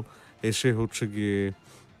আসবো, এসে হচ্ছে গিয়ে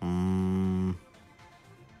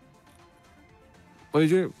ওই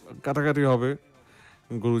যে কাটাকাটি হবে,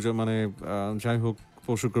 গরু মানে যাই হোক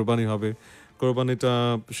পশু কোরবানি হবে, কোরবানিটা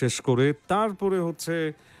শেষ করে তারপরে হচ্ছে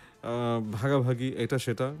ভাগাভাগি এটা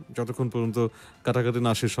সেটা, যতক্ষণ পর্যন্ত কাটাকাটি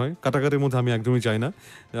না শেষ হয়। কাটাকাটির মধ্যে আমি একদমই চাই না,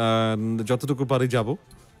 যতটুকু পারি যাব,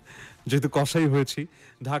 যেহেতু কসাই হয়েছি।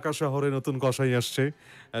 ঢাকা শহরে নতুন কসাই আসছে,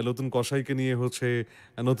 নতুন কসাইকে নিয়ে হচ্ছে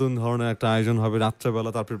নতুন ধরনের একটা আয়োজন হবে,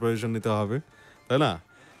 রাত্রেবেলা তার প্রিপারেশন নিতে হবে, তাই না?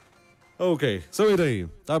 ওকে, সো এটাই।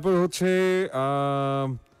 তারপর হচ্ছে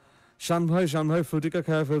শান ভাই ফ্রুটিকা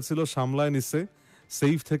খেয়ে ফেলছিল, সামলায় নিচ্ছে,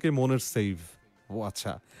 সেভ থেকে মনের সেভ। ও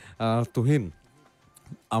আচ্ছা, তুহিন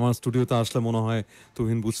আমার স্টুডিওতে আসলে মনে হয়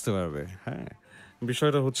তুহিন বুঝতে পারবে। হ্যাঁ,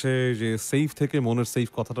 বিষয়টা হচ্ছে যে সেভ থেকে মনের সেভ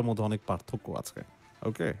কথাটার মধ্যে অনেক পার্থক্য আছে।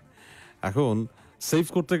 ওকে, এখন সেভ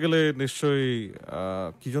করতে গেলে নিশ্চয়ই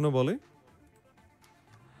কি যেন বলে,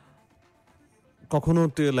 কখনো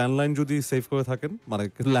ল্যান্ডলাইন যদি সেভ করে থাকেন, মানে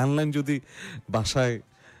ল্যান্ডলাইন যদি বাসায়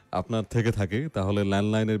আপনার থেকে থাকে, তাহলে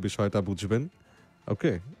ল্যান্ডলাইনের বিষয়টা বুঝবেন।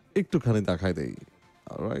 ওকে, একটুখানি দেখাই দেই।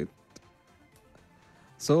 Alright,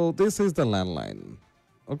 so this is the landline.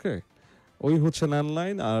 ওকে, ওই হচ্ছে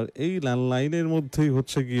ল্যান্ডলাইন, আর এই ল্যান্ডলাইনের মধ্যেই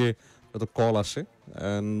হচ্ছে গিয়ে যত কল আসে,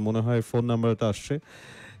 মনে হয় ফোন নাম্বারটা আসছে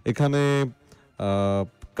এখানে।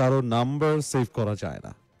 কারো নাম্বার সেভ করা যায়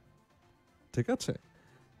না, ঠিক আছে?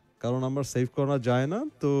 কারো নাম্বার সেভ করা যায় না,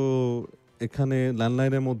 তো এখানে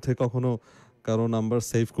ল্যান্ডলাইনের মধ্যে কখনো কারো নাম্বার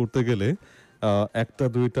সেভ করতে গেলে 1টা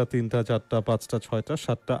 2টা 3টা 4টা 5টা 6টা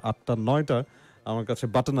 7টা 8টা 9টা আমার কাছে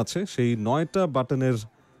বাটন আছে। সেই 9টা বাটনের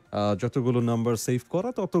যতগুলো নাম্বার সেভ করা,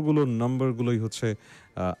 ততগুলো নাম্বারগুলোই হচ্ছে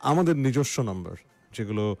আমাদের নিজস্ব নাম্বার,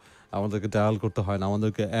 যেগুলো আমাদেরকে ডায়াল করতে হয় না,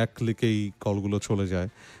 আমাদেরকে এক ক্লিকেই কলগুলো চলে যায়।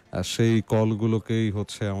 সেই কলগুলোকেই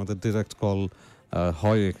হচ্ছে আমাদের ডিরেক্ট কল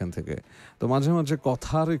হয় এখান থেকে। তো মাঝে মাঝে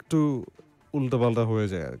কথার একটু উল্টোপাল্টা হয়ে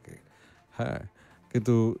যায় আর কি। হ্যাঁ,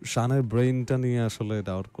 কিন্তু শানের ব্রেইনটা নিয়ে আসলে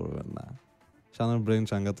ডাউট করবেন না। শানের ব্রেইন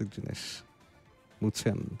সাংঘাতিক জিনিস,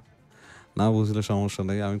 বুঝছেন? না বুঝলে সমস্যা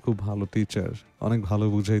নেই, আমি খুব ভালো টিচার, অনেক ভালো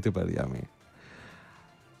বুঝাইতে পারি আমি।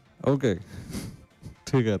 ওকে,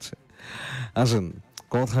 ঠিক আছে, আসেন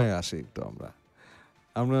কথায় আসি একটু।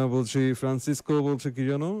 আমরা বলছি, ফ্রান্সিসকো বলছে কি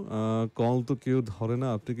জানো, কল তো কেউ ধরে না,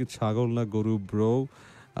 আপনি কি ছাগল না গরু ব্রো?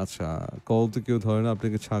 আচ্ছা, কল তো কেউ ধরে না, আপনি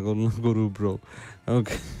কি ছাগল না গরু ব্রো?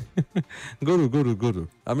 ওকে, গরু গরু গরু,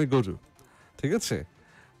 আমি গরু, ঠিক আছে।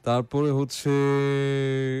 তারপরে হচ্ছে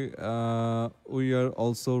উই আর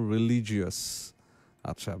অলসো রিলিজিয়াস।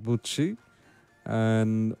 আচ্ছা, বুঝছি।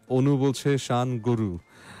 অনু বলছে শান গরু।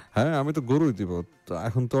 হ্যাঁ, আমি তো গরুই দিব।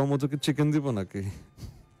 এখন তোর মতো কি চিকেন দিব নাকি?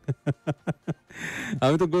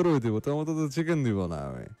 আমি তো গরুই দিব, তোর মতো তো চিকেন দিব না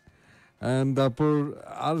আমি। তারপর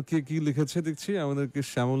আর কি লিখেছে দেখছি আমাদেরকে,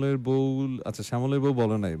 শ্যামলের বউ। আচ্ছা, শ্যামলের বউ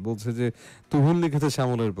বলে নাই, বলছে যে তুহিন লিখেছে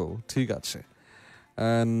শ্যামলের বউ, ঠিক আছে।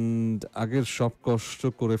 আগের সব কষ্ট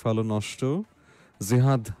করে ফেলো নষ্ট।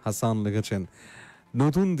 জিহাদ হাসান লিখেছেন,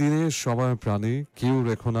 নতুন দিনে সবার প্রাণে কেউ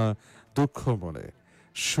রেখো না দুঃখ মনে,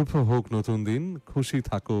 শুভ হোক নতুন দিন, খুশি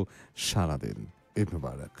থাকো সারাদিন, ঈদ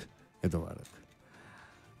মুবারক, ঈদ মুবারক।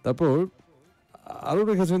 তারপর আরো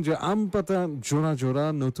রেখেছেন যে আম পাতা জোড়া জোড়া,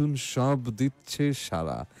 নতুন সব দিচ্ছে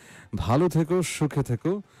সারা, ভালো থেকো সুখে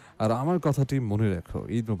থেকো, আর আমার কথাটি মনে রাখো,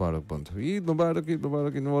 ঈদ মুবারক বন্ধু, ঈদ মুবারক, ঈদ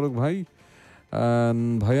মুবারক, ঈদ মুবারক ভাই।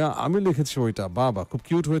 ভাইয়া আমি লিখেছি ওইটা, বাবা খুব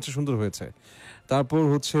কিউট হয়েছে, সুন্দর হয়েছে। তারপর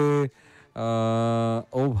হচ্ছে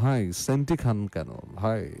ও ভাই সেন্টি খান কেন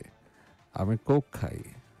ভাই? আমি কোক খাই,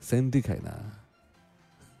 সেন্টি খাই না।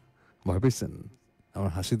 ভয় পেয়েছেন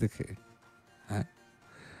আমার হাসি দেখে? হ্যাঁ,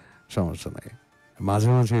 সমস্যা নাই, মাঝে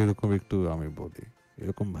মাঝে এরকম একটু আমি বলি,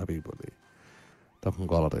 এরকম ভাবেই বলি, তখন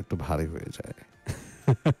গলাটা একটু ভারী হয়ে যায়।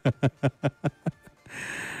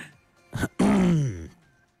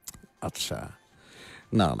 আচ্ছা,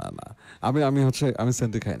 না না না, আমি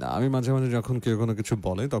সেন্টি খাই না। আমি মাঝে মাঝে যখন কেউ কোনো কিছু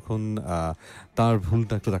বলে তখন তার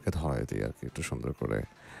ভুলটা একটু তাকে ধরায় দিই আর কি, একটু সুন্দর করে।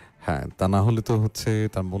 হ্যাঁ, তা না হলে তো হচ্ছে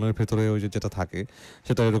তার মনের ভেতরে ওই যে যেটা থাকে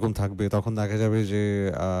সেটা এরকম থাকবে। তখন দেখা যাবে যে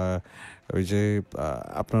ওই যে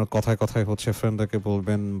আপনার কথায় কথায় হচ্ছে ফ্রেন্ডটাকে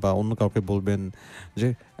বলবেন বা অন্য কাউকে বলবেন যে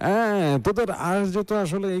তোদের আর্য তো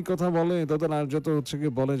আসলে এই কথা বলে, তোদের আর্য তো হচ্ছে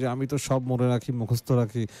গিয়ে বলে যে আমি তো সব মনে রাখি, মুখস্থ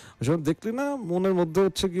রাখি। ওসব দেখলি না মনের মধ্যে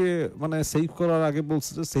হচ্ছে গিয়ে মানে সেভ করার আগে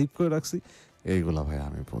বলছে যে সেভ করে রাখছি। এইগুলা ভাই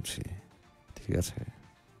আমি বুঝি, ঠিক আছে,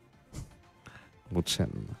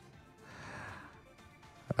 বুঝছেন?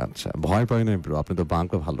 আচ্ছা, ভয় পাই না ব্রো, আপনি তো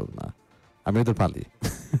বাংলা ভালো না, আমি তো পালি।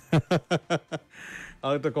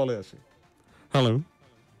 আর একটা কলে আসি। হ্যালো,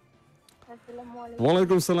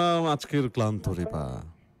 ওয়ালাইকুম সালাম। আজকের ক্লান্ত রিপা,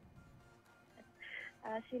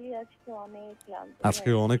 আজকে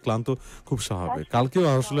অনেক ক্লান্ত, খুব স্বাভাবিক। কালকেও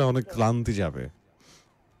আসলে অনেক ক্লান্তি যাবে।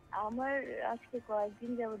 আমার আজকে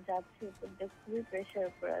কয়েকদিন যাবত যাচ্ছে, খুবই প্রেশার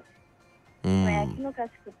উপর আছে, এখনো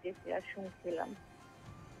কাজ করতেছি আর শুনছিলাম।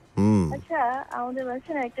 আচ্ছা, আমাদের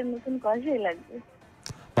বাসায় একটা নতুন কষাই লাগবে।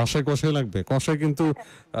 বাসায় কষাই লাগবে?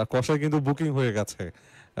 কষাই কিন্তু বুকিং হয়ে গেছে,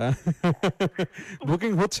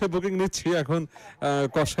 বুকিং হচ্ছে, বুকিং নিচ্ছি এখন।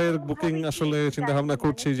 কষাইয়ের বুকিং আসলে চিন্তা ভাবনা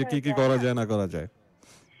করছি যে কি কি করা যায় না করা যায়।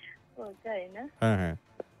 ও তাই না? হ্যাঁ হ্যাঁ।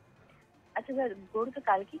 আচ্ছা স্যার, গরু তো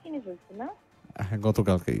কালকে কিনে ফেলছি না? হ্যাঁ,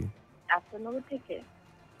 গতকালকেই। আফতারনগর থেকে?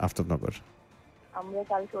 আফতারনগর। আমরা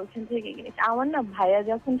কালকে ওখান থেকে কিনেছি। আমার না ভাইয়া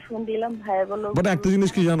যখন ফোন দিলাম, ভাইয়া বলল বাট একটা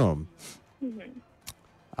জিনিস কি জানো,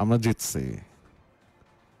 আমরা জিতছি,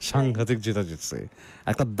 সাংঘাতিক জিতছি।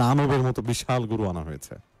 একটা দানবের মতো বিশাল গরু আনা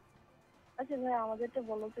হয়েছে। আচ্ছা ভাই, আমাদেরটা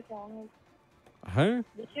বলো তো কেমন হয়েছে? হ্যাঁ,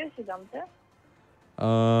 বেশি হয়েছে দামটা?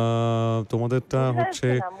 তোমাদেরটা হচ্ছে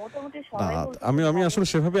আমি আসলে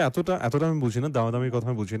সেভাবে এতটা আমি বুঝি না, দামাদামির কথা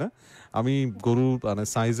বুঝি না। আমি গরু মানে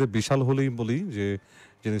সাইজে বিশাল হলেই বলি যে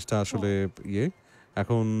জিনিসটা আসলে ইয়ে।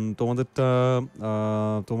 এখন তোমাদেরটা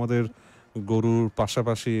তোমাদের গরুর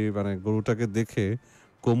পাশাপাশি মানে গরুটাকে দেখে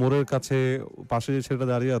কোমরের কাছে পাশে যে ছেলেটা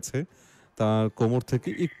দাঁড়িয়ে আছে তার কোমর থেকে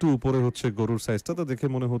একটু উপরে হচ্ছে গরুর সাইজটা, তো দেখে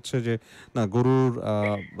মনে হচ্ছে যে না গরুর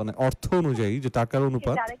মানে অর্থ অনুযায়ী যে টাকার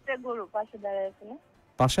অনুপাত। আরেকটা গরু পাশে দাঁড়িয়ে আছে না?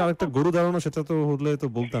 পাশে আরেকটা গরু দাঁড়ানো, সেটা তো হলে তো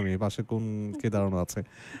বলতামই পাশে কোন কে দাঁড়ানো আছে।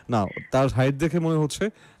 না, তার হাইট দেখে মনে হচ্ছে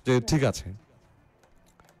যে ঠিক আছে।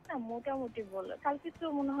 না, মোটামুটি বললো। কালকে তো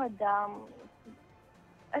মনে হয় দাম।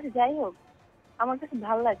 আচ্ছা যাই হোক, আমার কাছে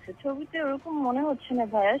ভালো লাগছে। ছবিতে ওরকম মনে হচ্ছে না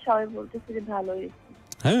ভাইয়া, সবাই বলতেছে যে ভালো হয়েছে।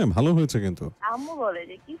 হ্যাঁ, ভালো হয়েছে, কিন্তু আম্মু বলে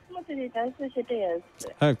যে কিসমতে যেটা আছে সেটাই আছে।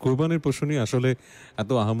 হ্যাঁ, কোরবানির পশু নিয়ে আসলে এত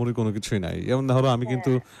আহামরি কোনো কিছুই নাই। যেমন ধরো আমি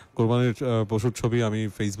কিন্তু কোরবানির পশুর ছবি আমি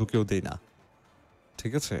ফেসবুকেও দেই না,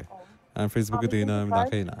 ঠিক আছে? আমি ফেসবুকে দিই না, আমি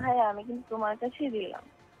দেখাই না। ভাইয়া আমি কিন্তু তোমার কাছেই দিলাম।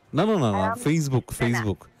 না না না না, ফেসবুক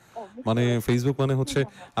মানে ফেসবুক মানে হচ্ছে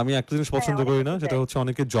আমি একটা জিনিস পছন্দ করি না, সেটা হচ্ছে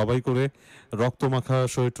অনেকে জবাই করে রক্ত মাখা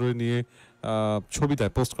শরীর টরে নিয়ে ছবি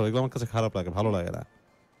দেয়, পোস্ট করে। এগুলো আমার কাছে খারাপ লাগে, ভালো লাগে না,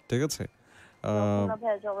 ঠিক আছে?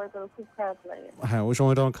 হ্যাঁ, ওই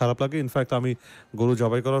সময়টা আমার খারাপ লাগে। ইনফ্যাক্ট আমি গরু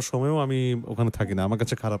জবাই করার সময়ও আমি ওখানে থাকি না, আমার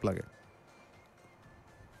কাছে খারাপ লাগে।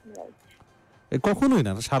 কখনোই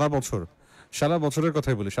না, সারা বছরের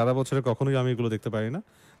কথাই বলি, সারা বছরে কখনোই আমি এগুলো দেখতে পারি না,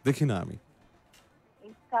 দেখি না আমি।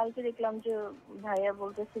 কালকে দেখলাম যে ভাইয়া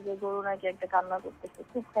বলতেছে যে গরু নাকি একটা কান্না করতেছে,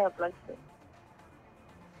 খুব খারাপ লাগছে।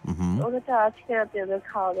 ওটা আজকে রাতে ওদের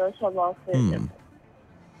খাওয়া দাওয়া সব অফ হয়ে যাবে।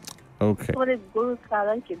 ওকে, তোমাদের গরুর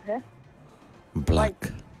কালার কি ভাই? ব্ল্যাক।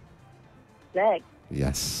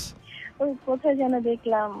 ইয়েস। ওই কোথায় যেন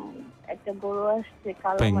দেখলাম একটা গরু আসছে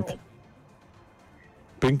কালো, মানে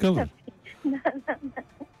পিঙ্ক কালার।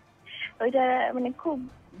 ওইটা মানে খুব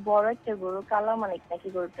বড় একটা গরু, কালো মানিক নাকি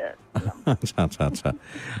গরুটা। আচ্ছা আচ্ছা আচ্ছা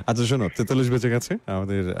আচ্ছা, শোনো 43 বেজে গেছে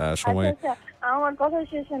আমাদের সময়। আচ্ছা, আমার কথা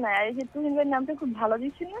শেষ না। এই যে তুহিন ভাইয়ের নামটা খুব ভালো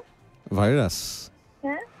দিছিল না? ভাইরাস।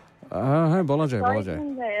 হ্যাঁ হ্যাঁ, বলা যায়।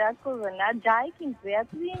 ভাই রাগ করবেন না, যাই কিন্তু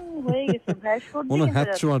এতদিন হয়ে গেছে ভাই, কোনো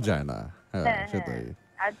হ্যাচু আর যায় না। হ্যাঁ, সেটাই।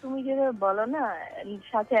 আর তুমি যেভাবে বলো না,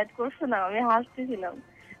 সাথে অ্যাড করছো না, আমি হাসতেছিলাম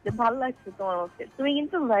যে ভালো লাগছে তোমার মুখে। তুমি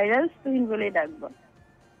কিন্তু ভাইরাস তুহিন বলেই ডাকবো।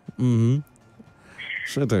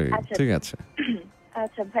 সেটাই, ঠিক আছে।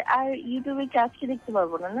 আচ্ছা ভাই, আর ইউটিউবে কি আজকে দেখতে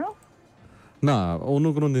পারবো না? না, অন্য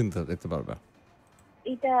কোনো দিন দেখতে পারবে।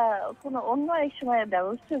 এটা কোনো অন্য এক সময়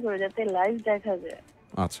ব্যবস্থা করে যাতে লাইভ দেখা যায়।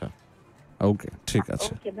 আচ্ছা, ওকে, ঠিক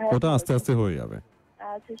আছে, ওটা আস্তে আস্তে হয়ে যাবে।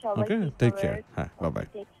 আচ্ছা, সবাই টেক কেয়ার। হ্যাঁ, বাই বাই।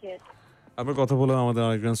 আমরা কথা বললাম আমাদের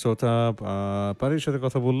আরেকজন শ্রোতা পারির সাথে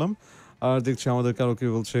কথা বললাম। আর দেখছি আমাদের কারো কি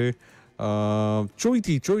বলছে,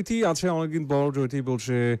 চৈতি আছে অনেকদিন পর। চৈতি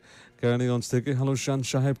বলছে কেরানীগঞ্জ থেকে, হ্যালো শান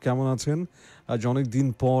সাহেব, কেমন আছেন? আজ অনেক দিন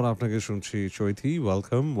পর আপনাকে শুনছি চৈতি।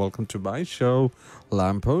 Welcome to my show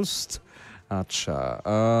lamppost. আচ্ছা,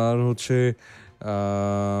 আর হচ্ছে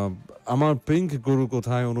আমার পিঙ্ক গরু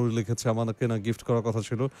কোথায় অনু লিখেছে, আমাদেরকে না গিফট করার কথা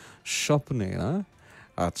ছিল স্বপ্নে না।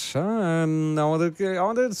 আচ্ছা,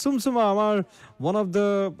 আমাদের সুমসুমা, আমার ওয়ান অফ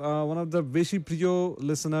দ্য বেশি প্রিয়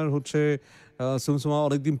লিসেনার হচ্ছে সুমসুমা,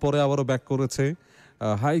 অনেকদিন পরে আবারও ব্যাক করেছে।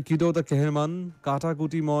 হাই কিডো দ্য কেহমান,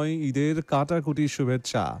 কাটাকুটিময় ঈদের কাটাকুটি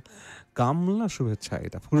শুভেচ্ছা, কামলা শুভেচ্ছা।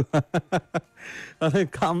 এটা পুরো মানে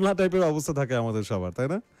কামলা টাইপের অবস্থা থাকে আমাদের সবার, তাই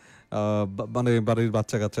না? মানে বাড়ির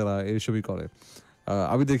বাচ্চা কাচ্চারা এইসবই করে।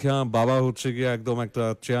 আমি দেখি বাবা হচ্ছে গিয়ে একদম একটা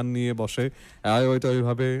চেয়ার নিয়ে বসে, ওইটা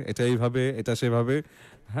ওইভাবে, এটা এইভাবে, এটা সেভাবে,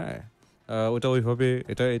 হ্যাঁ ওইটা ওইভাবে,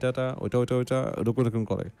 এটাটা ওইটা এরকম এরকম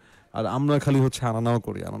করে। আর আমরা খালি হচ্ছে আনানাও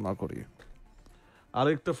করি।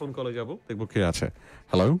 আরেকটা ফোন কলে যাব, দেখবো কে আছে।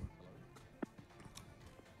 হ্যালো,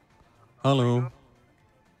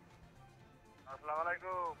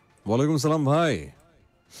 ওয়ালাইকুম সালাম ভাই।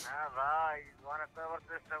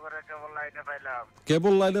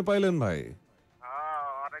 কেবল লাইনে পাইলেন ভাই?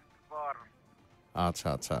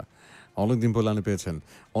 আচ্ছা, অনেকদিন পর লাইনে পেয়েছেন।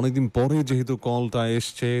 অনেকদিন পরে যেহেতু কলটা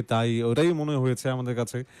এসছে, তাই ওটাই মনে হয়েছে আমাদের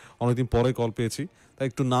কাছে, অনেকদিন পরে কল পেয়েছি। তাই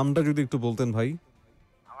একটু নামটা যদি একটু বলতেন ভাই।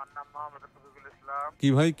 কি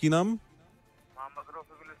ভাই, কি নাম?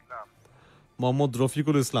 মোহাম্মদ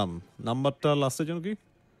রফিকুল ইসলাম। নাম্বারটা লাস্টে যেন কি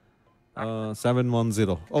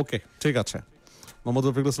 710। ওকে, ঠিক আছে। মোহাম্মদ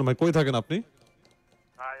রফিকুল ইসলাম ভাই, কই থাকেন আপনি?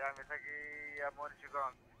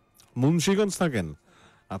 মুন্সিগঞ্জ থাকেন?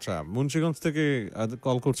 আচ্ছা, মুন্সিগঞ্জ থেকে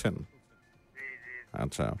কল করছেন।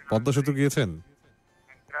 আচ্ছা, পদ্মা সেতু গিয়েছেন?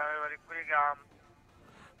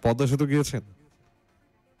 পদ্মা সেতু গিয়েছেন?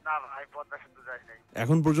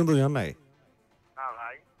 এখন পর্যন্ত যান নাই?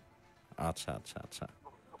 আচ্ছা।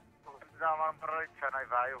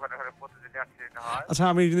 আচ্ছা,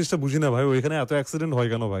 আমি এই জিনিসটা বুঝি না ভাই, ওইখানে এত অ্যাক্সিডেন্ট হয়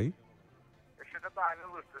কেন ভাই?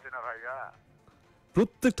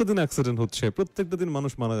 প্রত্যেকটা দিন অ্যাক্সিডেন্ট হচ্ছে, প্রত্যেকটা দিন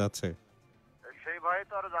মানুষ মারা যাচ্ছে।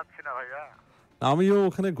 আমিও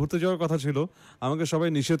ওখানে ঘুরতে যাওয়ার কথা ছিল, আমাকে সবাই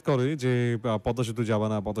নিষেধ করে যে পদ্মা সেতু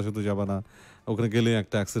যাবা না, ওখানে গেলে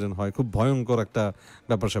একটা অ্যাক্সিডেন্ট হয়, খুব ভয়ঙ্কর একটা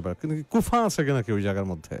ব্যাপার স্যাপার। কিন্তু কুফা আছে কিনা কি ওই জায়গার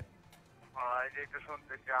মধ্যে?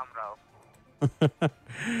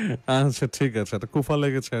 আচ্ছা, ঠিক আছে, একটা কুফা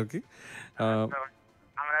লেগেছে আর কি।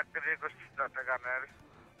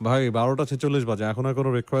 ভাই 12:46 বাজে, এখন আর কোনো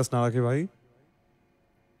রিকোয়েস্ট না রাখি ভাই?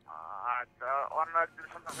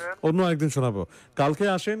 অন্য একদিন শোনাবো। কালকে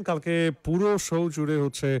আসেন, কালকে পুরো শো জুড়ে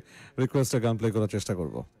হচ্ছে রিকোয়েস্টে গান প্লে করার চেষ্টা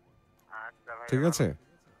করব। ঠিক আছে,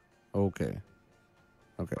 ওকে,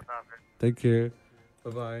 টেক কেয়ার,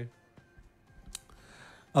 বাই বাই।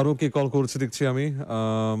 আরো কে কল করছে দেখছি আমি,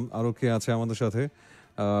 আরো কে আছে আমাদের সাথে?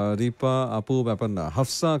 রিপা আপু, ব্যাপার না।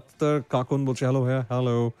 হাফসা আক্তার কাকুন বলছে হ্যালো ভাইয়া।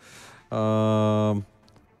 হ্যালো।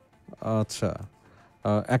 আচ্ছা,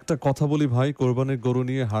 একটা কথা বলি ভাই, কোরবানির গরু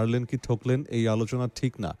নিয়ে হারলেন কি ঠকলেন এই আলোচনা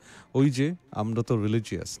ঠিক না। ওই যে আমরা তো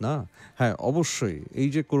রিলিজিয়াস না। হ্যাঁ, অবশ্যই এই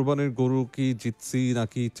যে কোরবানির গরু কি জিতছি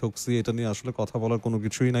নাকি ঠকছি এটা নিয়ে আসলে কথা বলার কোনো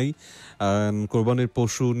কিছুই নাই। কোরবানির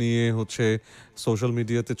পশু নিয়ে হচ্ছে সোশ্যাল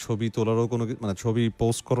মিডিয়াতে ছবি তোলারও কোনো মানে ছবি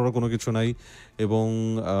পোস্ট করারও কোনো কিছু নাই, এবং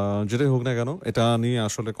যেটাই হোক না কেন এটা নিয়ে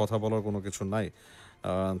আসলে কথা বলার কোনো কিছু নাই।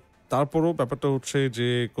 তারপরও ব্যাপারটা হচ্ছে যে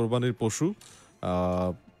কোরবানির পশু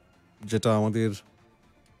যেটা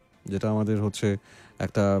আমাদের হচ্ছে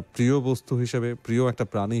একটা প্রিয় বস্তু হিসেবে, প্রিয় একটা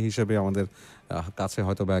প্রাণী হিসেবে আমাদের কাছে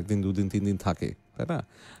হয়তো বা 1 দিন 2 দিন 3 দিন থাকে, তাই না?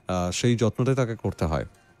 সেই যত্নটাই তাকে করতে হয়।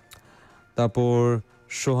 তারপর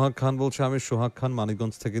সোহাগ খান বলছে, আমি সোহাগ খান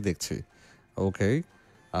মানিকগঞ্জ থেকে দেখছি। ওকে,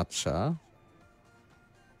 আচ্ছা।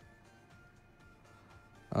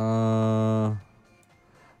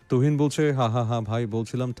 তুহিন বলছে হা ভাই,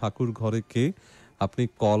 বলছিলাম ঠাকুর ঘরে কে? আপনি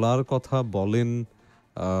কলার কথা বলেন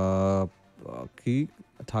কি?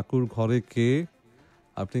 ঠাকুর ঘরে কে?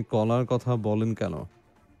 আপনি কলার কথা বলেন কেন?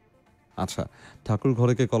 আচ্ছা, ঠাকুর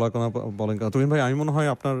ঘরে কে কলার কথা বলেন কেন? তুহিন ভাই, আমি মনে হয়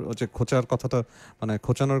আপনার যে খোঁচার কথাটা, মানে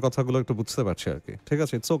খোঁচানোর কথাগুলো একটু বুঝতে পারছি আর কি। ঠিক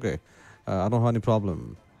আছে, it's okay, I don't have any problem.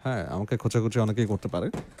 হ্যাঁ, আমাকে খোঁচাখুচি অনেকেই করতে পারে,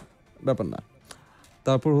 ব্যাপার না।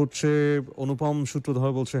 তারপর হচ্ছে অনুপম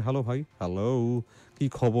সূত্রধর বলছে হ্যালো ভাই। হ্যালো, কি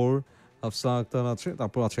খবর? হাফসা আক্তার আছে,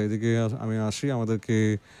 তারপর আছে এদিকে আমি আসি। আমাদেরকে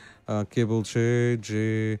কে বলছে যে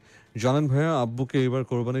জানেন ভাইয়া, আব্বুকে এবার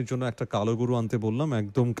কোরবানির জন্য একটা কালো গরু আনতে বললাম,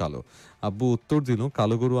 একদম কালো। আব্বু উত্তর দিল,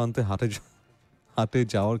 কালো গরু আনতে হাটে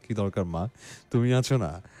যাওয়ার কি দরকার মা, তুমি আছো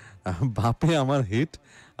না। বাপে আমার হিট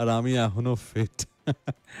আর আমি এখনো ফিট।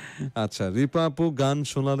 আচ্ছা, রিপা আপু গান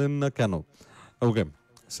শোনালেন না কেন? ওকে,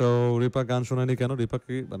 সো রিপা গান শোনায়নি কেন?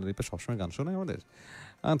 রিপাকে মানে রিপা সবসময় গান শোনায় আমাদের।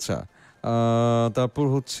 আচ্ছা, তারপর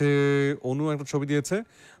হচ্ছে অনু একটা ছবি দিয়েছে,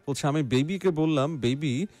 বলছে আমি বেবিকে বললাম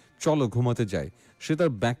বেবি চলো ঘুমাতে যাই, সে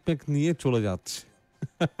তার ব্যাকপ্যাক নিয়ে চলে যাচ্ছে।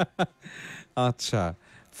 আচ্ছা,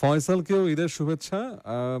 ফয়সালকেও ঈদের শুভেচ্ছা।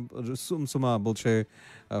 সুমসুমা বলছে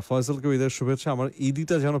ফয়সালকেও ঈদের শুভেচ্ছা। আমার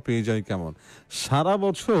ঈদিটা যেন পেয়ে যায় কেমন। সারা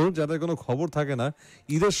বছর যাদের কোনো খবর থাকে না,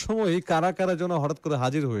 ঈদের সময় কারা কারা যেন হঠাৎ করে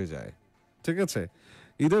হাজির হয়ে যায়। ঠিক আছে,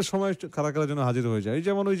 ঈদের সময় কারা কারা যেন হাজির হয়ে যায়।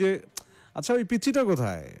 যেমন ওই যে, আচ্ছা ওই পিচ্চিটা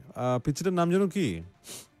কোথায়? পিচ্চিটার নাম যেন কি,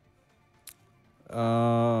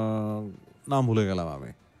 নাম ভুলে গেলাম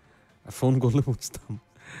আমি, ফোন করলে বুঝতাম।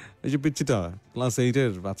 এই যে পিচ্চিটা ক্লাস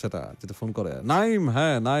 8-এর বাচ্চাটা যেটা ফোন করে, নাইম।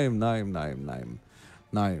 হ্যাঁ, নাইম নাইম নাইম নাইম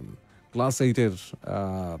নাইম ক্লাস 8-এর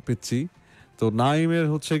পিচ্চি। তো নাইমের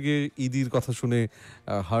হচ্ছে গিয়ে ঈদির কথা শুনে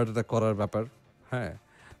হার্ট অ্যাটাক করার ব্যাপার। হ্যাঁ,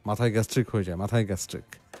 মাথায় গ্যাস্ট্রিক হয়ে যায়, মাথায় গ্যাস্ট্রিক।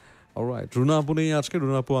 অলরাইট, রুনা আপু নেই আজকে।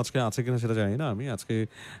 রুনা আপু আজকে আছে কিনা সেটা জানি না আমি। আজকে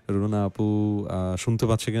রুনা আপু শুনতে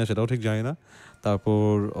পাচ্ছে কিনা সেটাও ঠিক জানি না।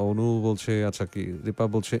 তারপর অনু বলছে, আচ্ছা কি রিপা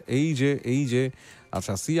বলছে এই যে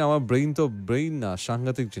আচ্ছা আমার ব্রেইন না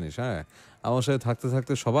সাংঘাতিক জিনিস। হ্যাঁ, আমার সাথে থাকতে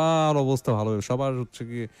থাকতে সবার অবস্থা ভালো হয়ে, সবার হচ্ছে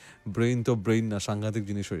কি ব্রেইন না সাংঘাতিক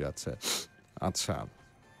জিনিস হয়ে যাচ্ছে। আচ্ছা,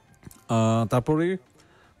 তারপরে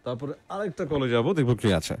আরেকটা কলে যাবো, দেখবো কি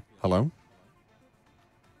আছে।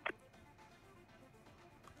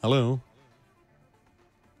 হ্যালো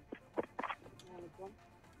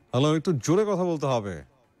হ্যালো, একটু জোরে কথা বলতে হবে।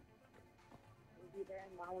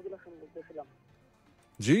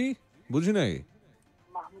 জি, বুঝি নাই।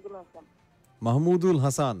 মাহমুদুল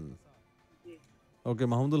হাসান। ওকে,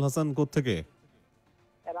 মাহমুদুল হাসান কোত্থেকে?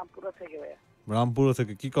 রামপুরা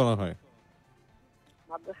থেকে। কি করা হয়?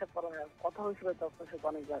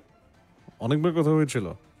 অনেকবার কথা হয়েছিল।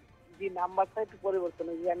 নাম্বারটা একটু পরিবর্তন,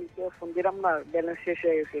 আমি ফোন দিলাম না, ব্যালেন্স শেষ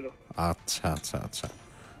হয়ে গেছিল। আচ্ছা আচ্ছা আচ্ছা,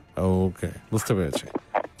 ওকে, বুঝতে পেরেছি।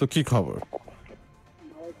 তো কি খবর?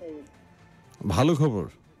 ভালো খবর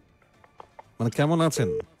মানে কেমন আছেন?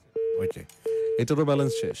 ওকে, এটারও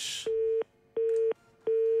ব্যালেন্স শেষ।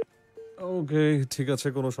 ওকে, ঠিক আছে,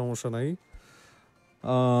 কোনো সমস্যা নাই।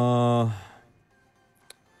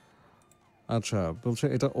 আচ্ছা, বলছে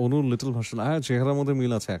এটা অনুর লিটল ভার্সন। হ্যাঁ, চেহারার মধ্যে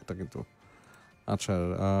মিল আছে একটা কিন্তু। আচ্ছা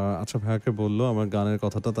আচ্ছা, ভাইয়াকে বললো আমার গানের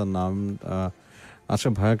কথাটা, তার নাম, আচ্ছা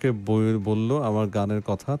ভাইয়াকে বললো আমার গানের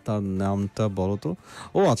কথা, তার নামটা বলো তো।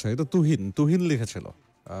 ও আচ্ছা, এটা তুহিন লিখেছিল,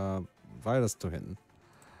 ভাইরাস তুহিন।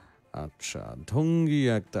 আচ্ছা, ঢঙ্গি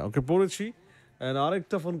একটা, ওকে পড়েছি।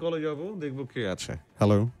 আরেকটা ফোন কলে যাবো, দেখবো কে আছে।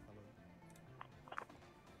 হ্যালো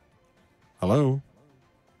হ্যালো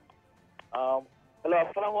হ্যালো,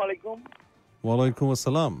 আসসালামু আলাইকুম। ওয়ালাইকুম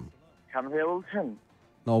আসসালাম। শান ভাইয়া বলছেন?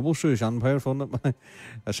 না, অবশ্যই শান ভাইয়ের ফোন,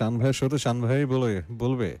 শান ভাইয়ের সাথে শান ভাই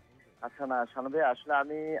বলবে। আচ্ছা, না শান ভাই, আসলে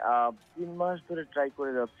আমি 3 মাস ধরে ট্রাই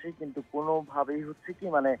করে যাচ্ছি, কিন্তু কোনোভাবেই হচ্ছে কি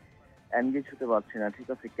মানে এনগেজ হতে পারছি না। ঠিক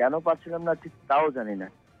আছে, কেন পারছিলাম না ঠিক তাও জানি না।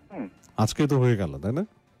 আজকে তো হয়ে গেল, তাই না?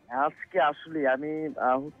 আজকে আসলে আমি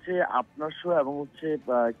হচ্ছে আপনার শো এবং হচ্ছে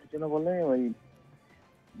কি যেন বলে ওই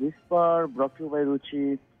বিস্পার ব্রকিউ বাই রুচি,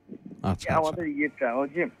 আমাদের ইয়েটা ওই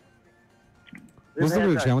যে, বুঝতে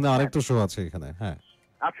পেরেছি, আমাদের আরেকটা শো আছে এখানে। হ্যাঁ,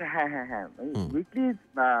 আচ্ছা, হ্যাঁ হ্যাঁ হ্যাঁ, উইকলি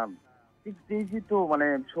 6 ডেজই তো মানে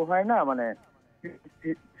শো হয় না, মানে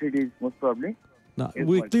 3 ডেজ মোস্ট প্রবাবলি না,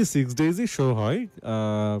 উইকলি 6 ডেজই শো হয়।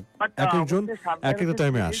 একজন এক একটা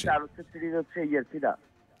টাইমে আসে। আর হচ্ছে সিরিজ হচ্ছে ইয়ারকিদা।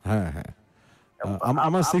 হ্যাঁ হ্যাঁ,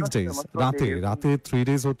 আমার 6 ডেজ, রাতে 3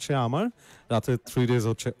 ডেজ হচ্ছে আমার, রাতে 3 ডেজ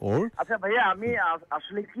হচ্ছে ওর। আচ্ছা ভাইয়া, আমি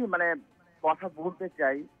আসলে কি মানে কথা বলতে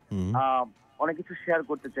চাই, অনেক কিছু শেয়ার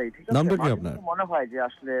করতে চাই। ঠিক আছে, নামটা কি আপনার? মনে হয় যে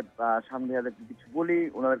আসলে শান ভাইয়াদেরকে কিছু বলি,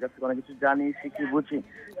 ওনাদের কাছে অনেক কিছু জানি, শিখি, বুঝি,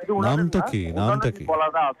 কিন্তু নামটা কি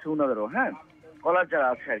বলাটা আছে ওনাদেরও। হ্যাঁ, কলার যারা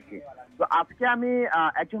আছে আর কি। তো আজকে আমি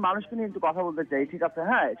একজন মানুষকে নিয়ে একটু কথা বলতে চাই। ঠিক আছে,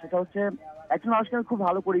 হ্যাঁ, সেটা হচ্ছে একজন মানুষকে আমি খুব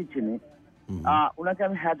ভালো করেই চিনি। ওনাকে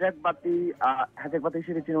আমি হ্যাজাক বাতি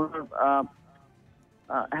হিসেবে চিনি। ওনার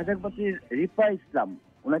হ্যাজাক বাতির রিপা ইসলাম,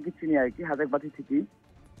 ওনাকে চিনি আর কি, হ্যাজাক বাতি থেকেই।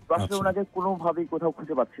 আসলে ওনাকে কোনোভাবেই কোথাও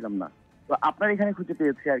খুঁজে পাচ্ছিলাম না। তো আপনার এখানে খুঁজে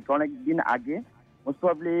পেয়েছি আর কি, অনেকদিন আগে, মোস্ট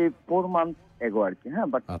প্রবাবলি 4 মান্থ এগো আর কি। হ্যাঁ,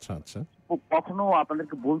 বাট আচ্ছা আচ্ছা, কখনো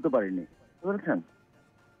আপনাদেরকে বলতে পারিনি, বুঝেছেন?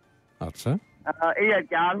 আচ্ছা, এই আর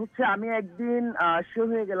কি। আর হচ্ছে আমি একদিন শিওর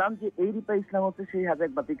হয়ে গেলাম যে এই রিপা ইসলাম হচ্ছে সেই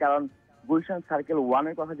হ্যাজাক বাতি, কারণ গুলশান সার্কেল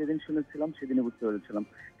 1-এর কথা যেদিন শুনেছিলাম সেদিনই বুঝতে পেরেছিলাম,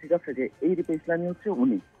 ঠিক আছে, যে এই রিপা ইসলামই হচ্ছে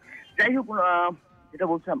উনি। যাই হোক, যেটা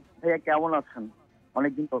বলছিলাম, ভাইয়া কেমন আছেন?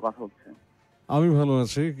 অনেকদিন পর কথা হচ্ছে। আমি ভালো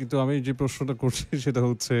আছি, কিন্তু আমি যে প্রশ্নটা করছি সেটা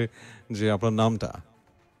হচ্ছে যে আপনার নামটা।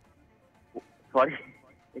 সরি,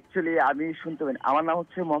 অ্যাকচুয়ালি আমি শুনতে পাইনি। আমার নাম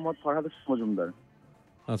হচ্ছে মোহাম্মদ ফরহাদ হোসেন মজুমদার।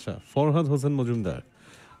 আচ্ছা, ফরহাদ হোসেন মজুমদার।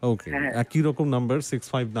 ওকে, একই রকম নাম্বার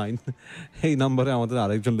 659, এই নাম্বারে আমাদের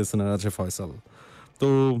আরেকজন লিসেনার আছে, ফয়সাল। তো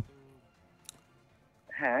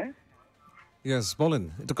হ্যাঁ, ইয়েস, বলেন।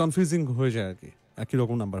 এটা কনফিউজিং হয়ে যায় আর কি একই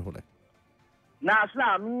রকম নাম্বার হলে। না, আসলে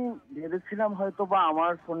আমি ভেবেছিলাম হয়তো বা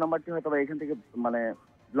আমার ফোন নাম্বারটি হয়তো বা এখান থেকে মানে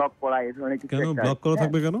ব্লক করা এই ধরনের কিছু কেন একটা, ব্লক করা হ্যাঁ?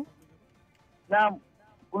 থাকবে কেন? না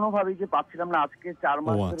কোনোভাবেই যে পাচ্ছিলাম না, আজকে 4 ও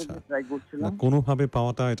মাস ধরে আচ্ছা, যে ট্রাই না করছিলাম। কোনোভাবে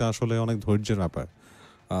পাওয়াটা এটা আসলে অনেক ধৈর্যের ব্যাপার।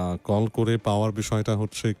 কল করে পাওয়ার বিষয়টা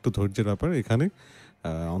হচ্ছে একটু ধৈর্যের ব্যাপার এখানে,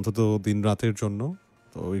 অন্তত দিন রাতের জন্য।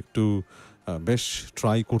 তো একটু বেশ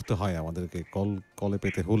ট্রাই করতে হয় আমাদেরকে কলে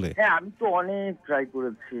পেতে হলে। হ্যাঁ আমি তো অনেক ট্রাই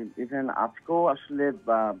করেছি, ইভেন আজকেও আসলে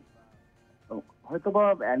হয়তো বা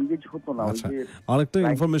এনগেজ হতো না। ওই আচ্ছা, যে আরেকটা line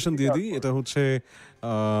ইনফরমেশন দিয়ে দিই, এটা হচ্ছে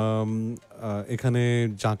আম, এখানে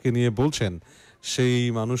যাকে নিয়ে বলছেন সেই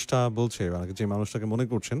মানুষটা বলছে, মানে যে মানুষটাকে মনে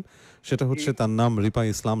করছেন সেটা হচ্ছে তার নাম রিপা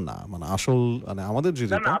ইসলাম না, মানে আসল মানে আমাদের যে না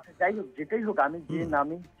না রিপা। আচ্ছা যাই হোক, যেটাই হোক আমি যে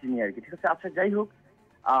নামই চিনি আর কি, ঠিক আছে। আচ্ছা যাই হোক,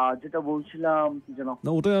 যেটা বলছিলাম কি যেন,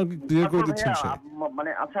 না ওটা আর কি ক্লিয়ার করে তারপর দিচ্ছেন ভাইয়া, সে।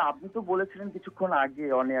 মানে আচ্ছা আপনি তো বলেছিলেন কিছুক্ষণ আগে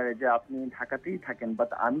অন এয়ারে যে আপনি ঢাকাতেই থাকেন, বাট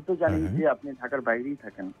আমি তো জানি হ্যাঁ। যে আপনি ঢাকার বাইরেই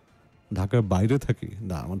থাকেন। ঢাকার বাইরে থাকি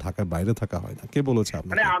না, আমার ঢাকার বাইরে থাকা হয় না। কে বলেছে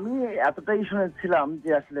আপনাকে? মানে আমি এতটাই শুনেছিলাম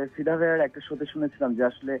যে আসলে সিধা ভাইয়ার একটা শোতে শুনেছিলাম যে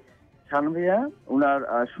আসলে শান ভাইয়া ওনার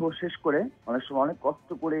শো শেষ করে অনেক সময় অনেক কষ্ট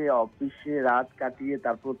করে অফিসে রাত কাটিয়ে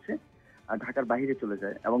তারপর হচ্ছে ঢাকার বাইরে চলে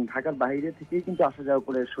যায়, এবং ঢাকার বাইরে থেকেই কিন্তু আসা যাওয়া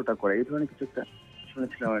করে শোটা করে, এই ধরনের কিছু একটা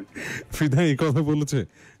শুনেছিলাম আর কি। ফিদা এই কথা বলেছে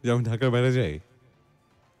যে আমি ঢাকার বাইরে যাই?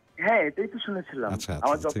 হ্যাঁ এটাই তো শুনেছিলাম, আচ্ছা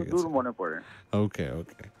আমার আচ্ছা, ঠিক যতদূর আছে। মনে পড়ে। ওকে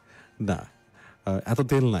ওকে, না এত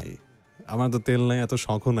তেল নাই, আমার তো তেল নাই, এত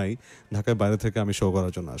শখও নাই ঢাকার বাইরে থেকে আমি শো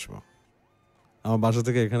করার জন্য আসবো। আমার বাসা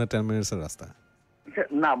থেকে এখানে 10 মিনিটসের রাস্তা।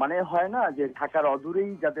 না মানে হয় না যে ঢাকার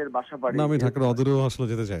অদূরেই যাদের বাসা বাড়ি। না আমি ঢাকার অদূরেও আসলে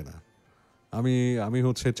যেতে চাই না। আমি আমি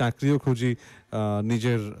হচ্ছে চাকরিও খুঁজি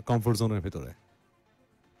নিজের কমফোর্ট জোনের ভিতরে।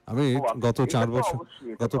 আমি গত 4 বছর,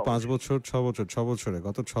 গত 5 বছর 6 বছরে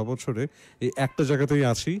গত 6 বছরে এই একটা জায়গাতেই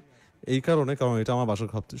আছি, এই কারণে, কারণ এটা আমার বাসার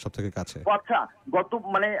সব থেকে কাছে। আচ্ছা গত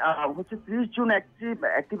মানে হচ্ছে 30 জুন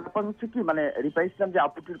একটি ব্যাপার হচ্ছে কি, মানে রিপা ইসলাম যে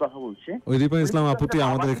আপুটির কথা বলছে, ওই রিপা ইসলাম আপুটি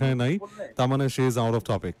আমাদের এখানে নাই, তার মানে সে ইজ আউট অফ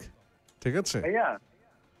টপিক, ঠিক আছে? ভাইয়া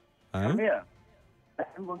হ্যাঁ ভাইয়া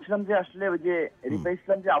আমি বলছিলাম যে আসলে ওই যে রিপা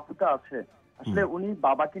ইসলাম যে আপুটা আছে, আসলে উনি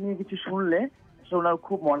বাবাকে নিয়ে কিছু শুনলে আসলে ওনার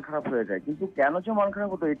খুব মন খারাপ হয়ে যায়, কিন্তু কেন যে মন খারাপ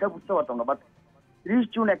হতো এটা বুঝতে পারতাম না। বাট 30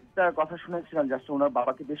 জুন একটা কথা শুনেছিলাম যে আসলে ওনার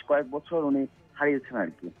বাবাকে বেশ কয়েক বছর উনি হারিয়েছেন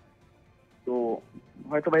আর কি। তো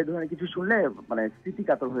হয়তো বা এই ধরনের কিছু শুনলে মানে স্মৃতি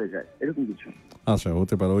কাতর হয়ে যায়, এরকম কিছু। আচ্ছা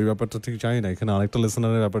হতে পারে, ওই ব্যাপারটা ঠিক জানি না। এখানে আরেকটা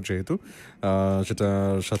লিসনারের ব্যাপার যেহেতু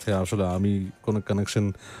সেটার সাথে আসলে আমি কোনো কানেকশন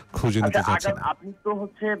খুঁজে নিতে চাচ্ছি না। আপনি তো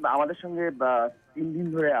হচ্ছে আমাদের সঙ্গে 3 দিন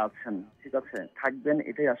ধরে আছেন, ঠিক আছে, থাকবেন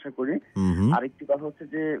এটাই আশা করি। আরেকটি কথা হচ্ছে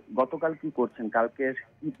যে গতকাল কি করছেন, কালকে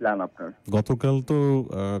কি প্ল্যান আপনার? গতকাল তো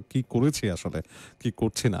কি করেছি আসলে, কি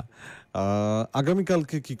করছি না,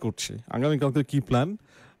 আগামীকালকে কি করছি, আগামীকালকে কি প্ল্যান,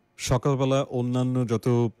 সকালবেলা অন্যান্য যত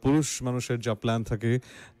পুরুষ মানুষের যা প্ল্যান থাকে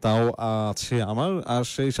তাও আছে আমার, আর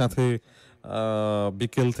সেই সাথে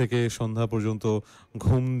বিকেল থেকে সন্ধ্যা পর্যন্ত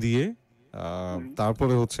ঘুম দিয়ে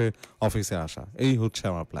তারপরে হচ্ছে অফিসে আসা, এই হচ্ছে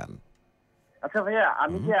আমার প্ল্যান। আচ্ছা ভাইয়া,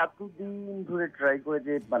 আমি যে এতদিন ধরে ট্রাই করে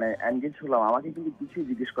যে মানে এনগেজ হলাম, আমাকে কিন্তু কিছুই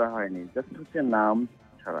জিজ্ঞেস করা হয়নি, জাস্ট হচ্ছে নাম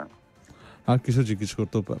ছাড়া। আর কিছু জিজ্ঞেস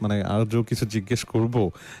করতে, মানে আর যে কিছু জিজ্ঞেস করব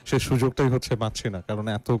সে সুযোগটাই হচ্ছে পাচ্ছি না, কারণ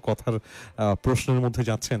এত কথার প্রশ্নের মধ্যে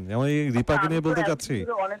যাচ্ছেন। যেমন এই রিপাকে নিয়ে বলতে চাচ্ছি,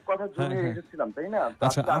 অনেক কথা জমিয়ে রেখেছিলাম তাই না?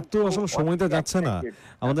 আচ্ছা আর তো আসলে সময়টা যাচ্ছে না,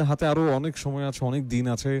 আমাদের হাতে আরো অনেক সময় আছে, অনেক দিন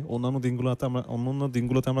আছে, অন্যান্য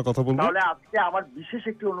দিনগুলোতে আমরা কথা বলবো। তাহলে আজকে আমার বিশেষ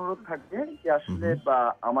একটি অনুরোধ থাকবে যে আসলে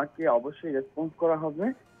আমাকে অবশ্যই রেসপন্স করা হবে।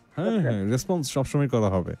 হ্যাঁ হ্যাঁ, রেসপন্স সবসময় করা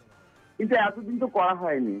হবে, কিন্তু এতদিন তো করা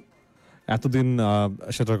হয়নি। এতদিন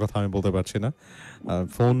সেটার কথা আমি বলতে পারছি না।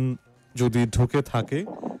 ফোন যদি ঢুকে থাকে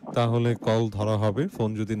তাহলে কল ধরা হবে, ফোন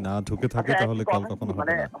যদি না ঢুকে থাকে তাহলে কল কখনো হবে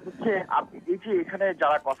না। হচ্ছে আপনি এই যে এখানে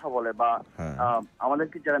যারা কথা বলে বা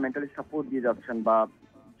আমাদেরকে যারা মেন্টালি সাপোর্ট দিয়ে যাচ্ছেন বা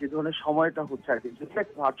যে ধরনের সময়টা হচ্ছে আর কি,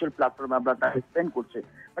 ভার্চুয়াল প্ল্যাটফর্মে আমরা টাইম স্পেন্ড করছি,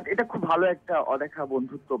 বাট এটা খুব ভালো একটা অদেখা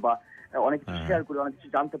বন্ধুত্ব বা অনেক কিছু শেয়ার করে অনেক কিছু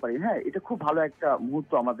জানতে পারি। হ্যাঁ এটা খুব ভালো একটা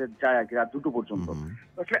মুহূর্ত আমাদের যায় আর কি, রাত 2টো পর্যন্ত।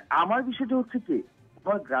 আসলে আমার বিষয়টা হচ্ছে কি,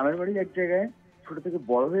 আমার গ্রামের বাড়ি এক জায়গায়, ছোট থেকে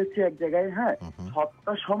বড় হয়েছে এক জায়গায়, হ্যাঁ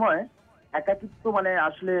সবটা সময় একাকিত্ব মানে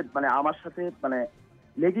আসলে মানে আমার সাথে মানে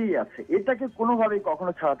লেগেই আছে, এটাকে কোনোভাবেই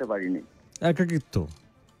কখনো ছাড়াতে পারিনি। একাকিত্ব?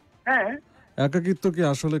 হ্যাঁ একাকিত্ব কি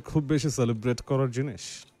আসলে খুব বেশি সেলিব্রেট করার জিনিস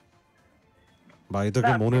বা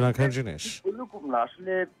এটাকে মনে রাখার জিনিস? এরকম না,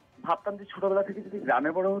 আসলে ভাবতাম যে ছোটবেলা থেকে যদি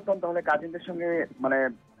গ্রামে বড় হতাম তাহলে কাজিনদের সঙ্গে মানে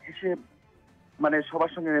হেসে মানে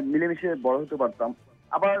সবার সঙ্গে মিলেমিশে বড় হতে পারতাম।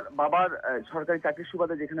 আবার বাবার সরকারি চাকরির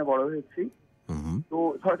সুবাদে যেখানে বড় হয়েছি, তো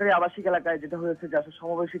সরকারি আবাসিক এলাকায় যেটা হয়েছে যে আসলে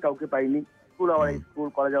সমবয়সী কাউকে পাইনি, স্কুল আওয়ারে স্কুল,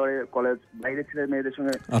 কলেজ আওয়ারে কলেজ, বাইরে ছেলে মেয়েদের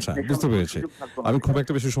সঙ্গে। আচ্ছা বুঝতে পেরেছি, আমি খুব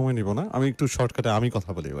একটা বেশি সময় নিব না, আমি একটু শর্টকাটে আমি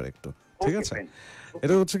কথা বলি এবার একটু, ঠিক আছে?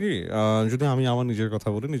 এটা হচ্ছে কি, যদি আমি আমার নিজের কথা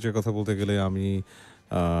বলি, নিজের কথা বলতে গেলে আমি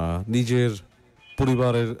নিজের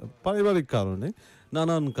পারিবারিক কারণে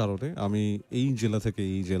নানান কারণে আমি এই জেলা থেকে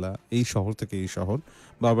এই জেলা, এই শহর থেকে এই শহর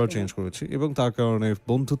বারবার চেঞ্জ করেছি, এবং তার কারণে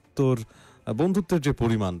বন্ধুত্বের যে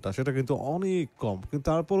পরিমাণটা সেটা কিন্তু অনেক কম, কিন্তু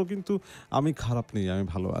তারপরও কিন্তু আমি খারাপ নেই, আমি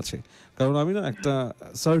ভালো আছি। কারণ আমি না একটা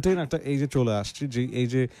সার্টেন একটা এইজে চলে আসছি, যে এই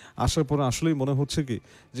যে আসার পরে আসলেই মনে হচ্ছে কি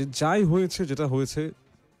যে যাই হয়েছে, যেটা হয়েছে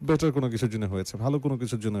বেটার কোনো কিছুর জন্য হয়েছে, ভালো কোনো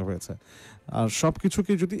কিছুর জন্য হয়েছে। আর সব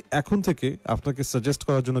কিছুকে যদি এখন থেকে আপনাকে সাজেস্ট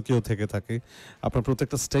করার জন্য কেউ থেকে থাকে, আপনার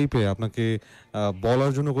প্রত্যেকটা স্টেপে আপনাকে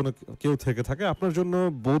বলার জন্য কোনো কেউ থেকে থাকে, আপনার জন্য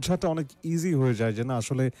বোঝাটা অনেক ইজি হয়ে যায় যে না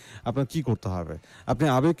আসলে আপনার কি করতে হবে। আপনি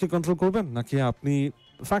আবেগকে কন্ট্রোল করবেন, নাকি আপনি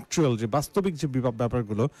ফ্যাকচুয়াল যে বাস্তবিক যে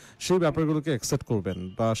ব্যাপারগুলো, সেই ব্যাপারগুলোকে অ্যাকসেপ্ট করবেন,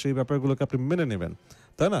 বা সেই ব্যাপারগুলোকে আপনি মেনে নেবেন,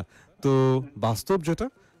 তাই না? তো বাস্তব যেটা,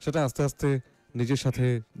 সেটা আস্তে আস্তে নিজের সাথে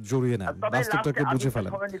জড়িয়ে নেন, বাস্তবটাকে বুঝে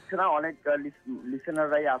ফেলেন। নিচ্ছে না, অনেক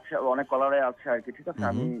লিসেনাররাই আছে, অনেক কলারাই আছে আর কি, ঠিক আছে?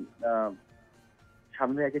 আমি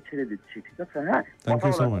সামনে আগে ছেড়ে দিচ্ছি, ঠিক আছে? হ্যাঁ, থ্যাংক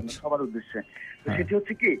ইউ সো মাচ সবার উদ্দেশ্যে। তো সেটি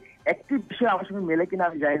হচ্ছে কি, একটি বিষয় আমার সঙ্গে মেলে কিনা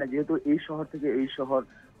আমি জানি না, যেহেতু এই শহর থেকে এই শহর,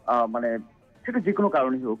 মানে সেটা যে কোনো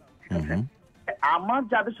কারণেই হোক, ঠিক আছে? আমার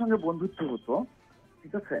যাদের সঙ্গে বন্ধুত্ব হতো,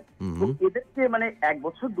 ঠিক আছে, তো এদেরকে মানে 1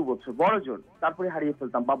 বছর 2 বছর বড় জোর, তারপরে হারিয়ে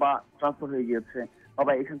ফেলতাম। বাবা ট্রান্সফার হয়ে গিয়েছে,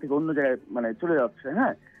 বাবা এখান থেকে অন্য জায়গায় মানে চলে যাচ্ছে,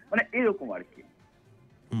 হ্যাঁ, মানে এরকম আর কি।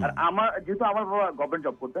 আর আমার যেহেতু আমার বাবা গভর্নমেন্ট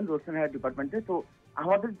জব করতেন রোডসেন হেয়ার ডিপার্টমেন্টে, তো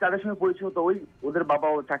আমাদের যাদের সঙ্গে পরিচয় হতো ওই ওদের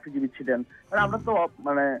বাবাও চাকরিজীবী ছিলেন, মানে আমরা তো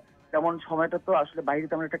মানে তেমন সময়টা তো আসলে বাইরে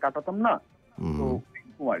তেমন একটা কাটাতাম না, তো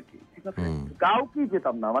এরকম আর কি, ঠিক আছে? কাউকেই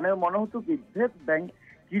যেতাম না, মানে মনে হতো কি ব্যাংক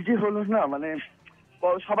কি যে হলো না, মানে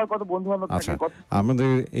সবার কত বন্ধু বান্ধব আচ্ছা, থাকে।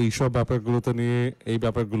 আমাদের এইসব ব্যাপারগুলোতে নিয়ে, এই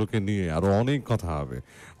ব্যাপারগুলোকে নিয়ে আরো অনেক কথা হবে,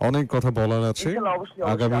 অনেক কথা বলার আছে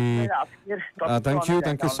আগামী। থ্যাংক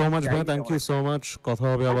ইউ সো মাচ ভাই, থ্যাংক ইউ সো মাচ, কথা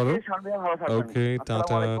হবে আবারও। ওকে,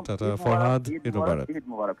 টাটা টাটা। ফরহাদ, ঈদ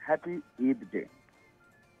মোবারক। Happy Eid day.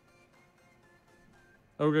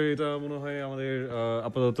 ওকে, এটা মনে হয় আমাদের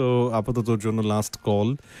আপাতত জন্য লাস্ট কল।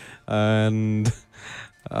 অ্যান্ড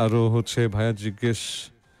আরো হচ্ছে ভাইয়া জিজ্ঞেস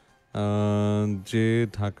যে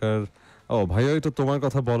ঢাকার, ভাইয়া এটা তোমার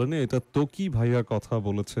কথা বলেনি, এটা তোকি ভাইয়া কথা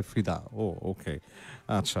বলেছে, ফিদা। ওকে,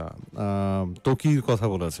 আচ্ছা, তোকির কথা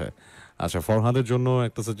বলেছে। আচ্ছা, ফরহাদের জন্য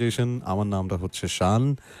একটা সাজেশন, আমার নামটা হচ্ছে শান,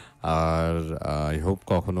 আর আই হোপ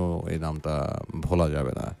কখনো এই নামটা ভোলা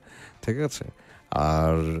যাবে না, ঠিক আছে?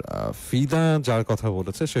 আর ফিদা যার কথা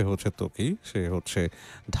বলেছে সে হচ্ছে তোকি, সে হচ্ছে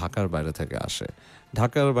ঢাকার বাইরে থেকে আসে।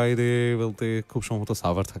 ঢাকার বাইরে বলতে খুব সম্ভবত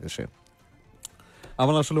সাভার থাকে সে।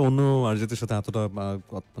 আমার আসলে অন্য আরজেদের সাথে এতটা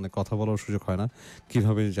মানে কথা বলার সুযোগ হয় না,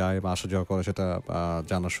 কিভাবে যায় বা আসা যাওয়া করে সেটা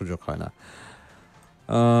জানার সুযোগ হয় না।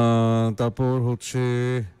 তারপর হচ্ছে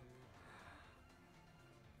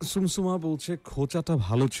সুমসুমা বলছে খোঁচাটা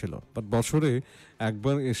ভালো ছিল, বাট বছরে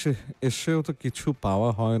একবার এসেও তো কিছু পাওয়া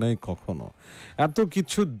হয় নাই কখনো, এত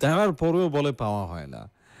কিছু দেওয়ার পরেও বলে পাওয়া হয় না।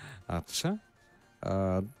 আচ্ছা,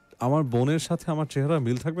 আমার বোনের সাথে আমার চেহারা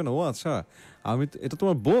মিল থাকবে না? ও আচ্ছা, এটা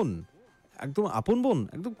তোমার বোন, একদম আপন বোন,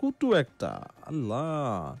 একদম কুটু একটা, আল্লাহ।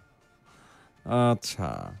 আচ্ছা,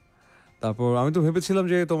 তারপর আমি তো ভেবেছিলাম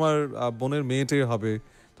যে তোমার বোনের মেয়েটে হবে,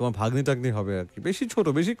 তোমার ভাগ্নি টাগ্নি হবে আর কি, বেশি ছোট,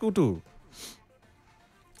 বেশি কুটু।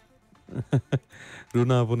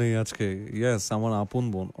 রুনা আপনে আজকে, ইয়েস, আমার আপন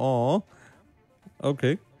বোন।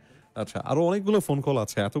 ওকে, আচ্ছা, আরো অনেকগুলো ফোন কল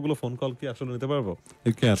আছে, এতগুলো ফোন কল কি আসলে নিতে পারবো?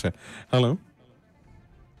 কে আছে? হ্যালো,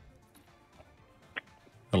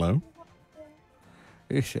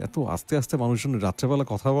 এত আস্তে আস্তে মানুষজন রাত্রেবেলা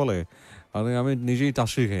কথা বলে, মানে আমি নিজেই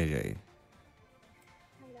তাসি খেয়ে যাই।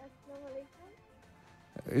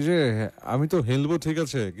 এই যে আমি তো হেলবো, ঠিক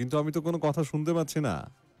আছে, কিন্তু আমি তো কোনো কথা শুনতে পাচ্ছি না।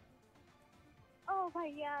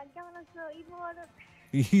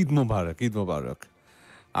 ঈদ মোবারক, ঈদ মোবারক।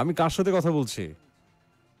 আমি কার সাথে কথা বলছি?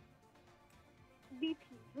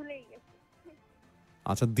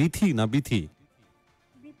 আচ্ছা, দিথি না বিথি?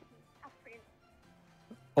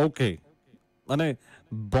 ওকে, মানে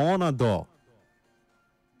ব না দ?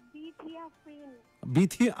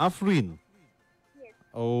 বিথি আফরিন।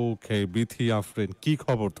 ওকে, বিথি আফরিন, কি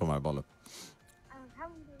খবর তোমার, বলো।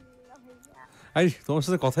 এই তোমার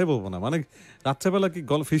সাথে কথাই বলবো না, মানে রাত্রেবেলা কি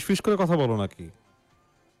ফিস ফিস করে কথা বলো নাকি?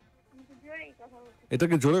 এটা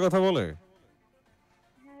কি জোরে কথা বলে?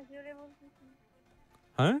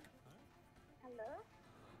 হ্যাঁ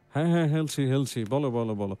হ্যাঁ হ্যাঁ, হেলছি, বলো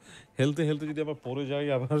বলো বলো। হেলতে হেলতে যদি আবার পড়ে যাই,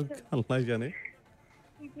 আবার আল্লাহ জানে।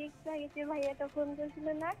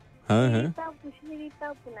 হ্যাঁ হ্যাঁ,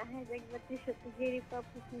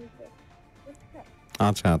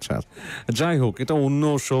 আচ্ছা আচ্ছা, যাই হোক, এটা অন্য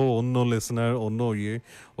শো, অন্য লিসনার, অন্য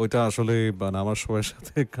ওইটা আসলে আমার শোয়ের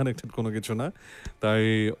সাথে কানেক্টেড কোনো কিছু না, তাই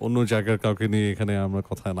অন্য জায়গার কাউকে নিয়ে এখানে আমরা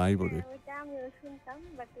কথা নাই বলি।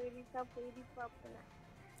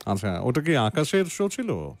 আচ্ছা, ওটা কি আকাশের শো ছিল?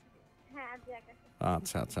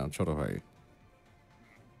 আচ্ছা আচ্ছা, ছোট ভাই।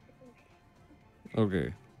 ওকে।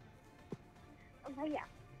 ভাইয়া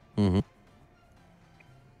হুম।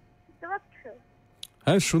 বুঝতে পারছো?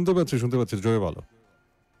 হ্যাঁ, শুনতে পাচ্ছি, জোরে বলো।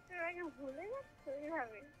 তুমি আমাকে ভুলে যাচ্ছ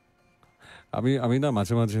এইভাবে? আমি আমি না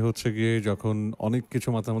মাঝে মাঝে হচ্ছে গিয়ে যখন অনেক কিছু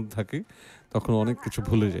মাথার মধ্যে থাকে তখন অনেক কিছু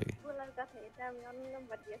ভুলে যাই। ভোলার কথা, এটা আমি অন্য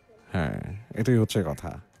নাম্বার দিয়ে ফেলবো। হ্যাঁ, এটাই হচ্ছে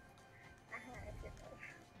কথা।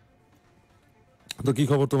 তো কি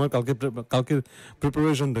খবর তোমার? কালকের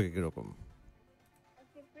প্রিপারেশনটা কিরকম?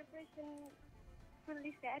 প্রিপারেশন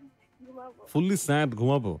ফুললি স্যাড, ঘুমাবো। ফুললি স্যাড,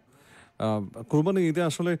 ঘুমাবো? কোরবানি ঈদে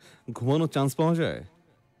আসলে ঘুমানোর চান্স পাওয়া যায়?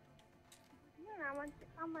 না, আমার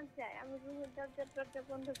আমার চাই, আমি রুমের দরজা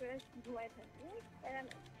বন্ধ করে ঘুমাই থাকি।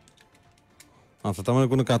 আচ্ছা, তার মানে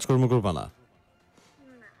কোনো কাজকর্ম করবা না?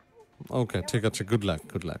 ওকে, ঠিক আছে, গুড লাক,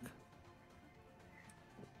 গুড লাক।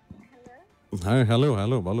 হ্যাঁ, হ্যালো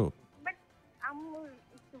হ্যালো, বলো। বাট আম্মুর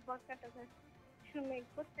একটু বকাটা শুনে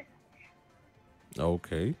করতে।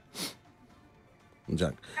 ওকে,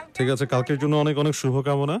 যাক, ঠিক আছে, কালকের জন্য অনেক অনেক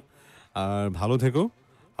শুভকামনা, আর ভালো থেকো।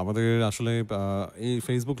 আমাদের আসলে এই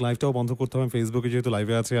ফেসবুক লাইভটাও বন্ধ করতে হবে। ফেসবুকে যেহেতু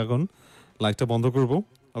লাইভে আছে এখন, লাইভটা বন্ধ করব।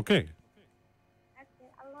 ওকে,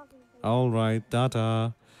 অলরাইট, টাটা।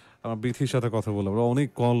 আমার বিথির সাথে কথা বললাম, অনেক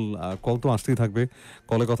কল তো আসতেই থাকবে,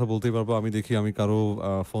 কলে কথা বলতেই পারবো। আমি দেখি আমি কারো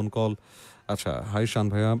ফোন কল। আচ্ছা, হাই শান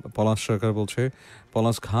ভাইয়া, পলাশ সরকার বলছে,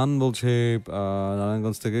 পলাশ খান বলছে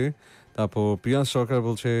নারায়ণগঞ্জ থেকে। তারপর পিয়াস সরকার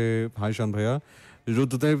বলছে হাই শান ভাইয়া।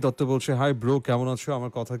 রুদ্রদেব দত্ত বলছে হাই ব্রো, কেমন আছো?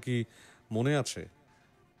 আমার কথা কি মনে আছে?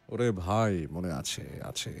 ওরে ভাই, মনে আছে,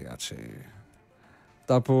 আছে আছে।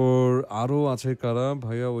 তারপর আরও আছে কারা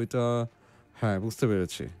ভাইয়া ওইটা? হ্যাঁ, বুঝতে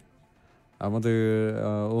পেরেছি। আমাদের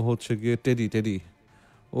ও হচ্ছে গিয়ে টেডি।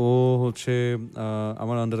 ও হচ্ছে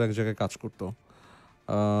আমার আন্ডারে এক জায়গায় কাজ করতো।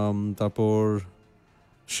 তারপর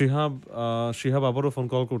শিহাব আবারও ফোন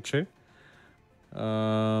কল করছে।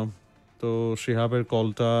 তো শিহাবের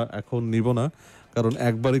কলটা এখন নিব না, কারণ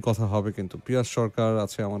একবারই কথা হবে। কিন্তু পিয়াস সরকার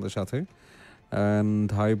আছে আমাদের সাথে। অ্যান্ড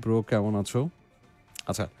হাই ব্রো, কেমন আছো?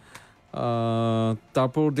 আচ্ছা,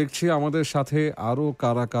 তারপর দেখছি আমাদের সাথে আরও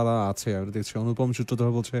কারা কারা আছে। আমি দেখছি অনুপম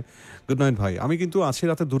সূত্রধর বলছে গুড নাইট ভাই, আমি কিন্তু আছি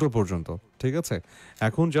রাতে 2টো পর্যন্ত। ঠিক আছে,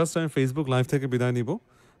 এখন জাস্ট আমি ফেসবুক লাইভ থেকে বিদায় নিব,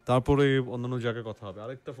 তারপরে অন্যান্য জায়গায় কথা হবে।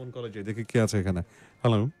 আরেকটা ফোন কলে যাই, দেখি কে আছে এখানে।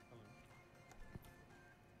 হ্যালো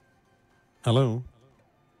হ্যালো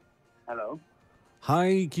হ্যালো,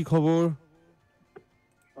 হাই, কি খবর?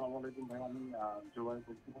 আসসালামু আলাইকুম ভাই, আমি জুবাই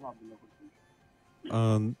বলছিলাম, আব্দুল্লাহ বলছি।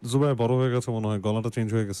 জুবাই বড় হয়ে গেছে মনে হয়, গলাটা চেঞ্জ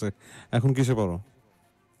হয়ে গেছে। এখন কিসে পড়ো?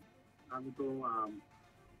 আমি তো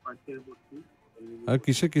ফার্স্ট ইয়ার পড়ছি। আর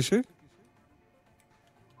কিসে?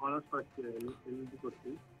 অনার্স ফার্স্ট ইয়ার, এলএলবি করছি।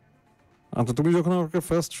 আচ্ছা, তুমি যখন আমাকে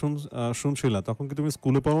ফার্স্ট শুনছিলা তখন কি তুমি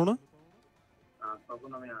স্কুলে পড়ো না? তখন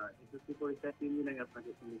আমি এসএসসি পরীক্ষায় 3 দিন আগে আপনাকে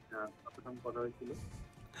আপনার সঙ্গে কথা হয়েছিল,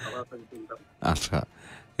 আবার আপনাকে শুনতাম। আচ্ছা,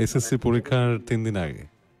 এসএসসি পরীক্ষার 3 দিন আগে,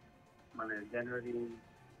 মানে জানুয়ারি।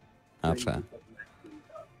 আচ্ছা,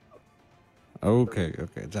 ওকে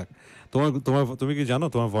ওকে, যাক। তুমি কি জানো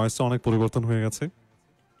তোমার ভয়েসটা অনেক পরিবর্তন হয়ে গেছে?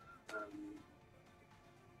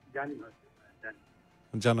 জানি না,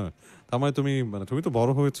 জানো, তার মানে তুমি তো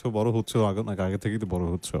বড় হচ্ছো আগে থেকেই তো বড়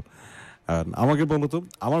হচ্ছো। আর আমাকে বলো তো,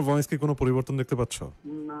 আমার ভয়েস কি কোনো পরিবর্তন দেখতে পাচ্ছ?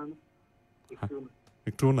 না,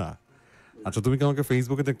 একটু না? আচ্ছা, তুমি কি আমাকে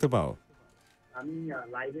ফেসবুকে দেখতে পাও? আমি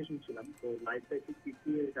লাইভে শুনছিলাম, তো লাইভটা একটু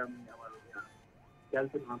পিছিয়ে, এটা আমি আমার খেয়াল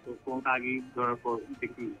ছিল না, তো ফোনটা আগেই ধরার পর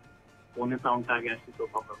দেখি ফোনের সাউন্ডটা আগে আসছে, তো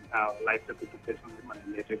তখন লাইভটা একটু পেছনে, মানে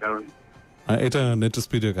নেটের কারণে। এটা নেট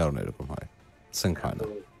স্পিডের কারণে এরকম হয়, সিঙ্ক হয় না।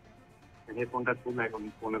 হেডফোনটা খুলে এখন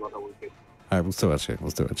ফোনে কথা বলছি। হ্যাঁ, বুঝতে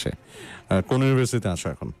পারছি। কোন ইউনিভার্সিটিতে আছো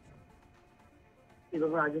এখন?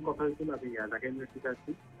 এভাবে আগে কথা হয়েছিল, আমি ঢাকা ইউনিভার্সিটিতে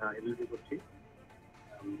আছি, এলএলবি করছি।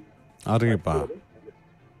 আরে বাহ,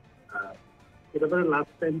 এটা ব্যাপারে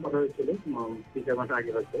লাস্ট টাইম কথা হয়েছিল 3-4 মাস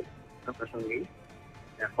আগে, হয়তো আপনার সঙ্গেই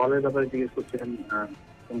হলের ব্যাপারে জিজ্ঞেস করছিলেন,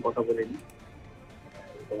 কোন কথা বলিনি,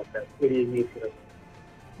 এড়িয়ে গিয়েছিলাম।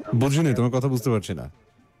 বুঝিনি, তোমার কথা বুঝতে পারছি না।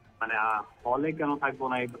 মানে হলে কেন থাকবো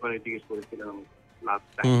না এই ব্যাপারে জিজ্ঞেস করেছিলাম লাস্ট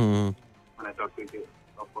টাইম, মানে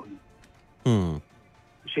তখন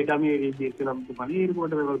সেটা আমি এড়িয়ে গিয়েছিলাম। তো মানে এরকম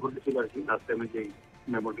একটা ব্যাপার ঘটেছিল আর কি, লাস্ট টাইমে যে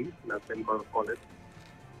মেমোরি, লাস্ট টাইম কলেজ।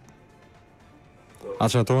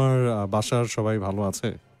 আচ্ছা, তোমার বাসার সবাই ভালো আছে?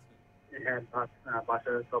 হ্যাঁ,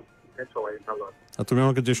 বাসার সবাই ভালো আছে। তুমি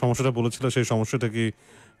আমাকে যে সমস্যাটা বলেছিলে সেই সমস্যাটা কি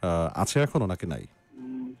আছে এখনো নাকি নাই?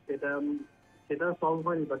 সেটা সলভ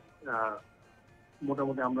হয়নি, বাট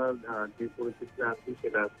মোটামুটি আমরা যে পরিস্থিতিতে আছি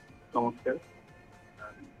সেটা চমৎকার,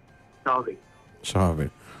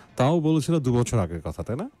 স্বাভাবিক। তাও বলেছিল 2 বছর আগের কথা,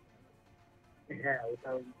 তাই না? হ্যাঁ, ওটা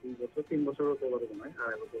 2 বছর 3 বছর হতে পারে মনে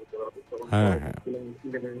হয়, 2.5 বছর হতে পারে। হ্যাঁ,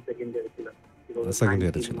 সেকেন্ড ইয়ারে ছিলাম, সেকেন্ড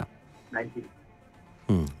ইয়ারে ছিলাম।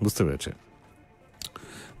 বুঝতে পেরেছি।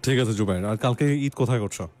 ঠিক আছে জুবাইর, আর কালকে ঈদ কোথায়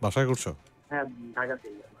করছো? বাসায় করছো? হ্যাঁ, ঢাকাতে।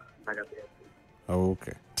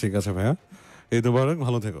 ওকে, ঠিক আছে ভাইয়া, ঈদ মোবারক,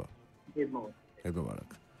 ভালো থেকো। ঈদ মোবারক।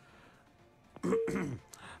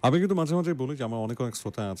 আমি কিন্তু মাঝে মাঝে বলি যে আমার অনেক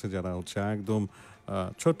শ্রোতা আছে যারা হচ্ছে একদম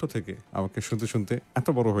ছোট্ট থেকে আমাকে শুনতে শুনতে এত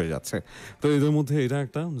বড় হয়ে যাচ্ছে। তো এদের মধ্যে এটা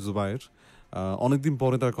একটা জুবাইর, অনেকদিন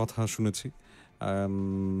পরে তার কথা শুনেছি।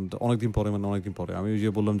 অনেকদিন পরে আমি যে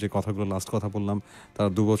বললাম যে কথাগুলো লাস্ট কথা বললাম তার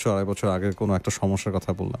 2 বছর 2.5 বছর আগের কোনো একটা সমস্যার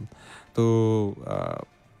কথা বললাম। তো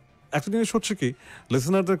একটা জিনিস হচ্ছে কি,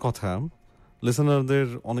 লিসেনারদের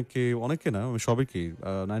অনেকে না, আমি সবাইকেই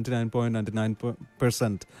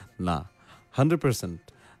 99.99% না 100%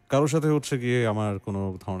 কারোর সাথে হচ্ছে গিয়ে আমার কোনো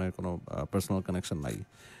ধরনের কোনো পার্সোনাল কানেকশন নাই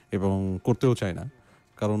এবং করতেও চাই না,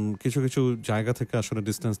 কারণ কিছু কিছু জায়গা থেকে আসলে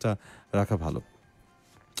ডিস্টেন্সটা রাখা ভালো।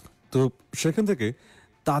 তো সেখান থেকে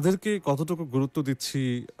তাদেরকে কতটুকু গুরুত্ব দিচ্ছি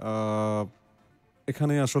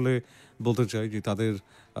এখানে আসলে বলতে চাই যে তাদের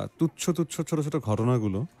তুচ্ছ ছোট ছোট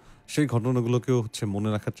ঘটনাগুলো, সেই ঘটনাগুলোকেও হচ্ছে মনে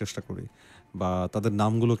রাখার চেষ্টা করি, বা তাদের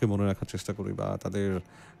নামগুলোকে মনে রাখার চেষ্টা করি, বা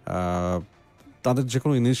তাদের যে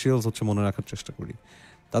কোনো ইনিশিয়ালস হচ্ছে মনে রাখার চেষ্টা করি।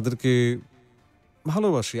 তাদেরকে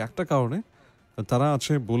ভালোবাসি একটা কারণে, তারা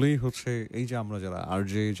আছে বলেই হচ্ছে এই যে আমরা যারা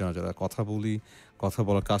আরজে, যারা কথা বলি, কথা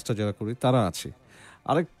বলার কাজটা যারা করি, তারা আছে।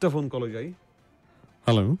 আরেকটা ফোন কলে যাই।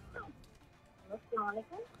 হ্যালো,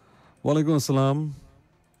 ওয়ালাইকুম আসসালাম।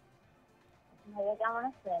 ভাইয়া কেমন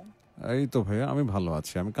আছেন? এই তো ভাইয়া, আমি ভালো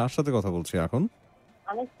আছি। আমি কার সাথে কথা বলছি এখন?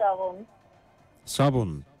 আমি শ্রাবণ। শ্রাবণ?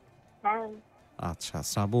 হ্যাঁ। আচ্ছা,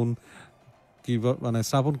 শ্রাবণ কি মানে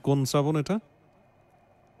শ্রাবণ কোন শ্রাবণ এটা?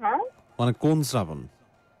 হ্যাঁ, মানে কোন শ্রাবণ?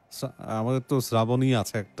 আমাদের তো শ্রাবণই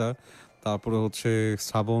আছে একটা, তারপরে হচ্ছে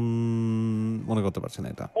শ্রাবণ মনে করতে পারছি না।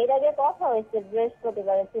 এটা এর আগে কথা হয়েছে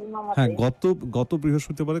বৃহস্পতিবারে সিলমামাতে। হ্যাঁ, গত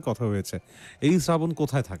বৃহস্পতিবারে কথা হয়েছে। এই শ্রাবণ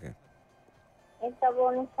কোথায় থাকে? এই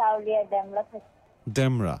শ্রাবণ সাউলিয়া ড্যামরা থাকে।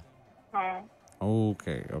 ড্যামরা? হ্যাঁ।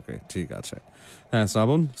 ওকে, ঠিক আছে। হ্যাঁ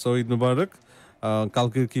শ্রাবণ, সো ঈদ মুবারক।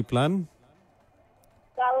 কালকের কি প্ল্যান?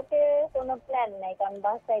 কালকে কোনো প্ল্যান নাই, কারণ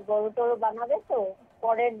বাসায় গরু টরু বানাবে, তো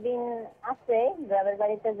পরের দিন আছে গ্রামের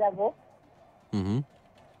বাড়িতে যাব।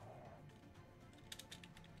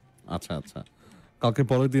 আচ্ছা, কালকে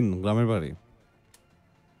পরের দিন গ্রামের বাড়ি।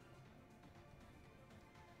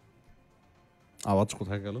 আওয়াজ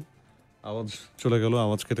কোথায় গেল? আওয়াজ চলে গেল,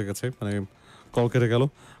 আওয়াজ কেটে গেছে, মানে কল কেটে গেল।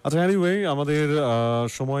 আচ্ছা, এনিওয়ে, আমাদের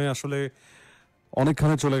সময় আসলে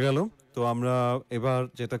অনেকখানে চলে গেল। তো আমরা এবার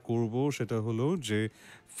যেটা করব সেটা হলো যে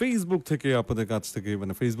ফেসবুক থেকে আপনাদের কাছ থেকে,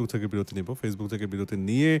 মানে ফেসবুক থেকে বিরতি নেব। ফেসবুক থেকে বিরতি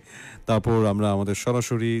নিয়ে তারপর আমরা আমাদের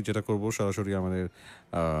সরাসরি যেটা করব, সরাসরি আমাদের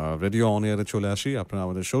রেডিও অন এয়ারে চলে আসি। আপনারা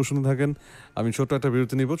আমাদের শো শুনে থাকেন। আমি ছোট্ট একটা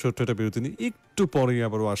বিরতি নিব, নিয়ে একটু পরেই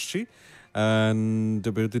আবারও আসছি। অ্যান্ড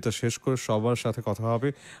বিরতিটা শেষ করে সবার সাথে কথা হবে।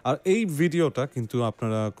 আর এই ভিডিওটা কিন্তু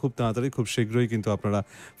আপনারা খুব তাড়াতাড়ি, খুব শীঘ্রই কিন্তু আপনারা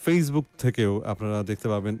ফেসবুক থেকেও আপনারা দেখতে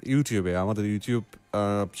পাবেন ইউটিউবে। আমাদের ইউটিউব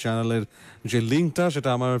চ্যানেলের যে লিঙ্কটা, সেটা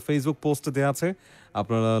আমার ফেসবুক পোস্টে দেওয়া আছে।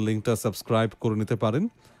 আপনারা লিঙ্কটা সাবস্ক্রাইব করে নিতে পারেন,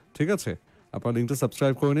 ঠিক আছে? আপনারা লিঙ্কটা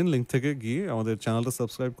সাবস্ক্রাইব করে নিন, লিঙ্ক থেকে গিয়ে আমাদের চ্যানেলটা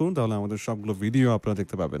সাবস্ক্রাইব করুন, তাহলে আমাদের সবগুলো ভিডিও আপনারা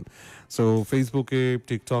দেখতে পাবেন। সো ফেসবুকে,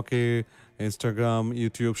 টিকটকে, ইনস্টাগ্রাম,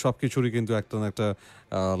 ইউটিউব সব কিছুরই কিন্তু একটা না একটা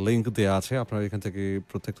লিঙ্ক দেওয়া আছে। আপনারা এখান থেকে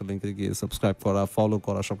প্রত্যেকটা লিঙ্কে গিয়ে সাবস্ক্রাইব করা, ফলো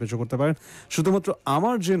করা, সব কিছু করতে পারেন। শুধুমাত্র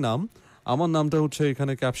আমার যে আমার নামটা হচ্ছে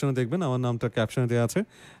এখানে ক্যাপশনে দেখবেন, আমার নামটা ক্যাপশনে দেওয়া আছে।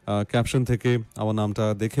 ক্যাপশন থেকে আমার নামটা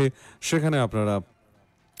দেখে সেখানে আপনারা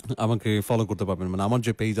আমাকে ফলো করতে পারবেন, মানে আমার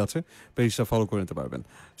যে পেজ আছে পেজটা ফলো করে নিতে পারবেন।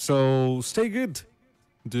 So stay good,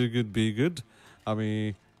 do good, be good. আমি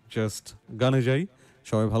জাস্ট গানে যাই।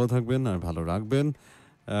 সবাই ভালো থাকবেন আর ভালো রাখবেন।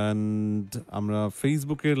 অ্যান্ড আমরা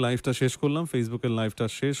ফেসবুকের লাইভটা শেষ করলাম। ফেসবুকের লাইভটা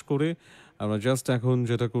শেষ করে আমরা জাস্ট এখন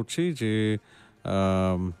যেটা করছি যে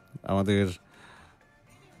আমাদের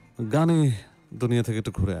গানে দুনিয়া থেকে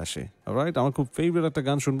একটু ঘুরে আসে। রাইট, আমার খুব ফেভারিট একটা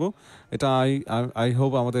গান শুনবো। এটা আই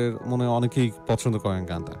হোপ আমাদের মনে অনেকেই পছন্দ করেন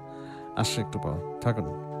গানটা। আসছে একটু পর, থাকুন।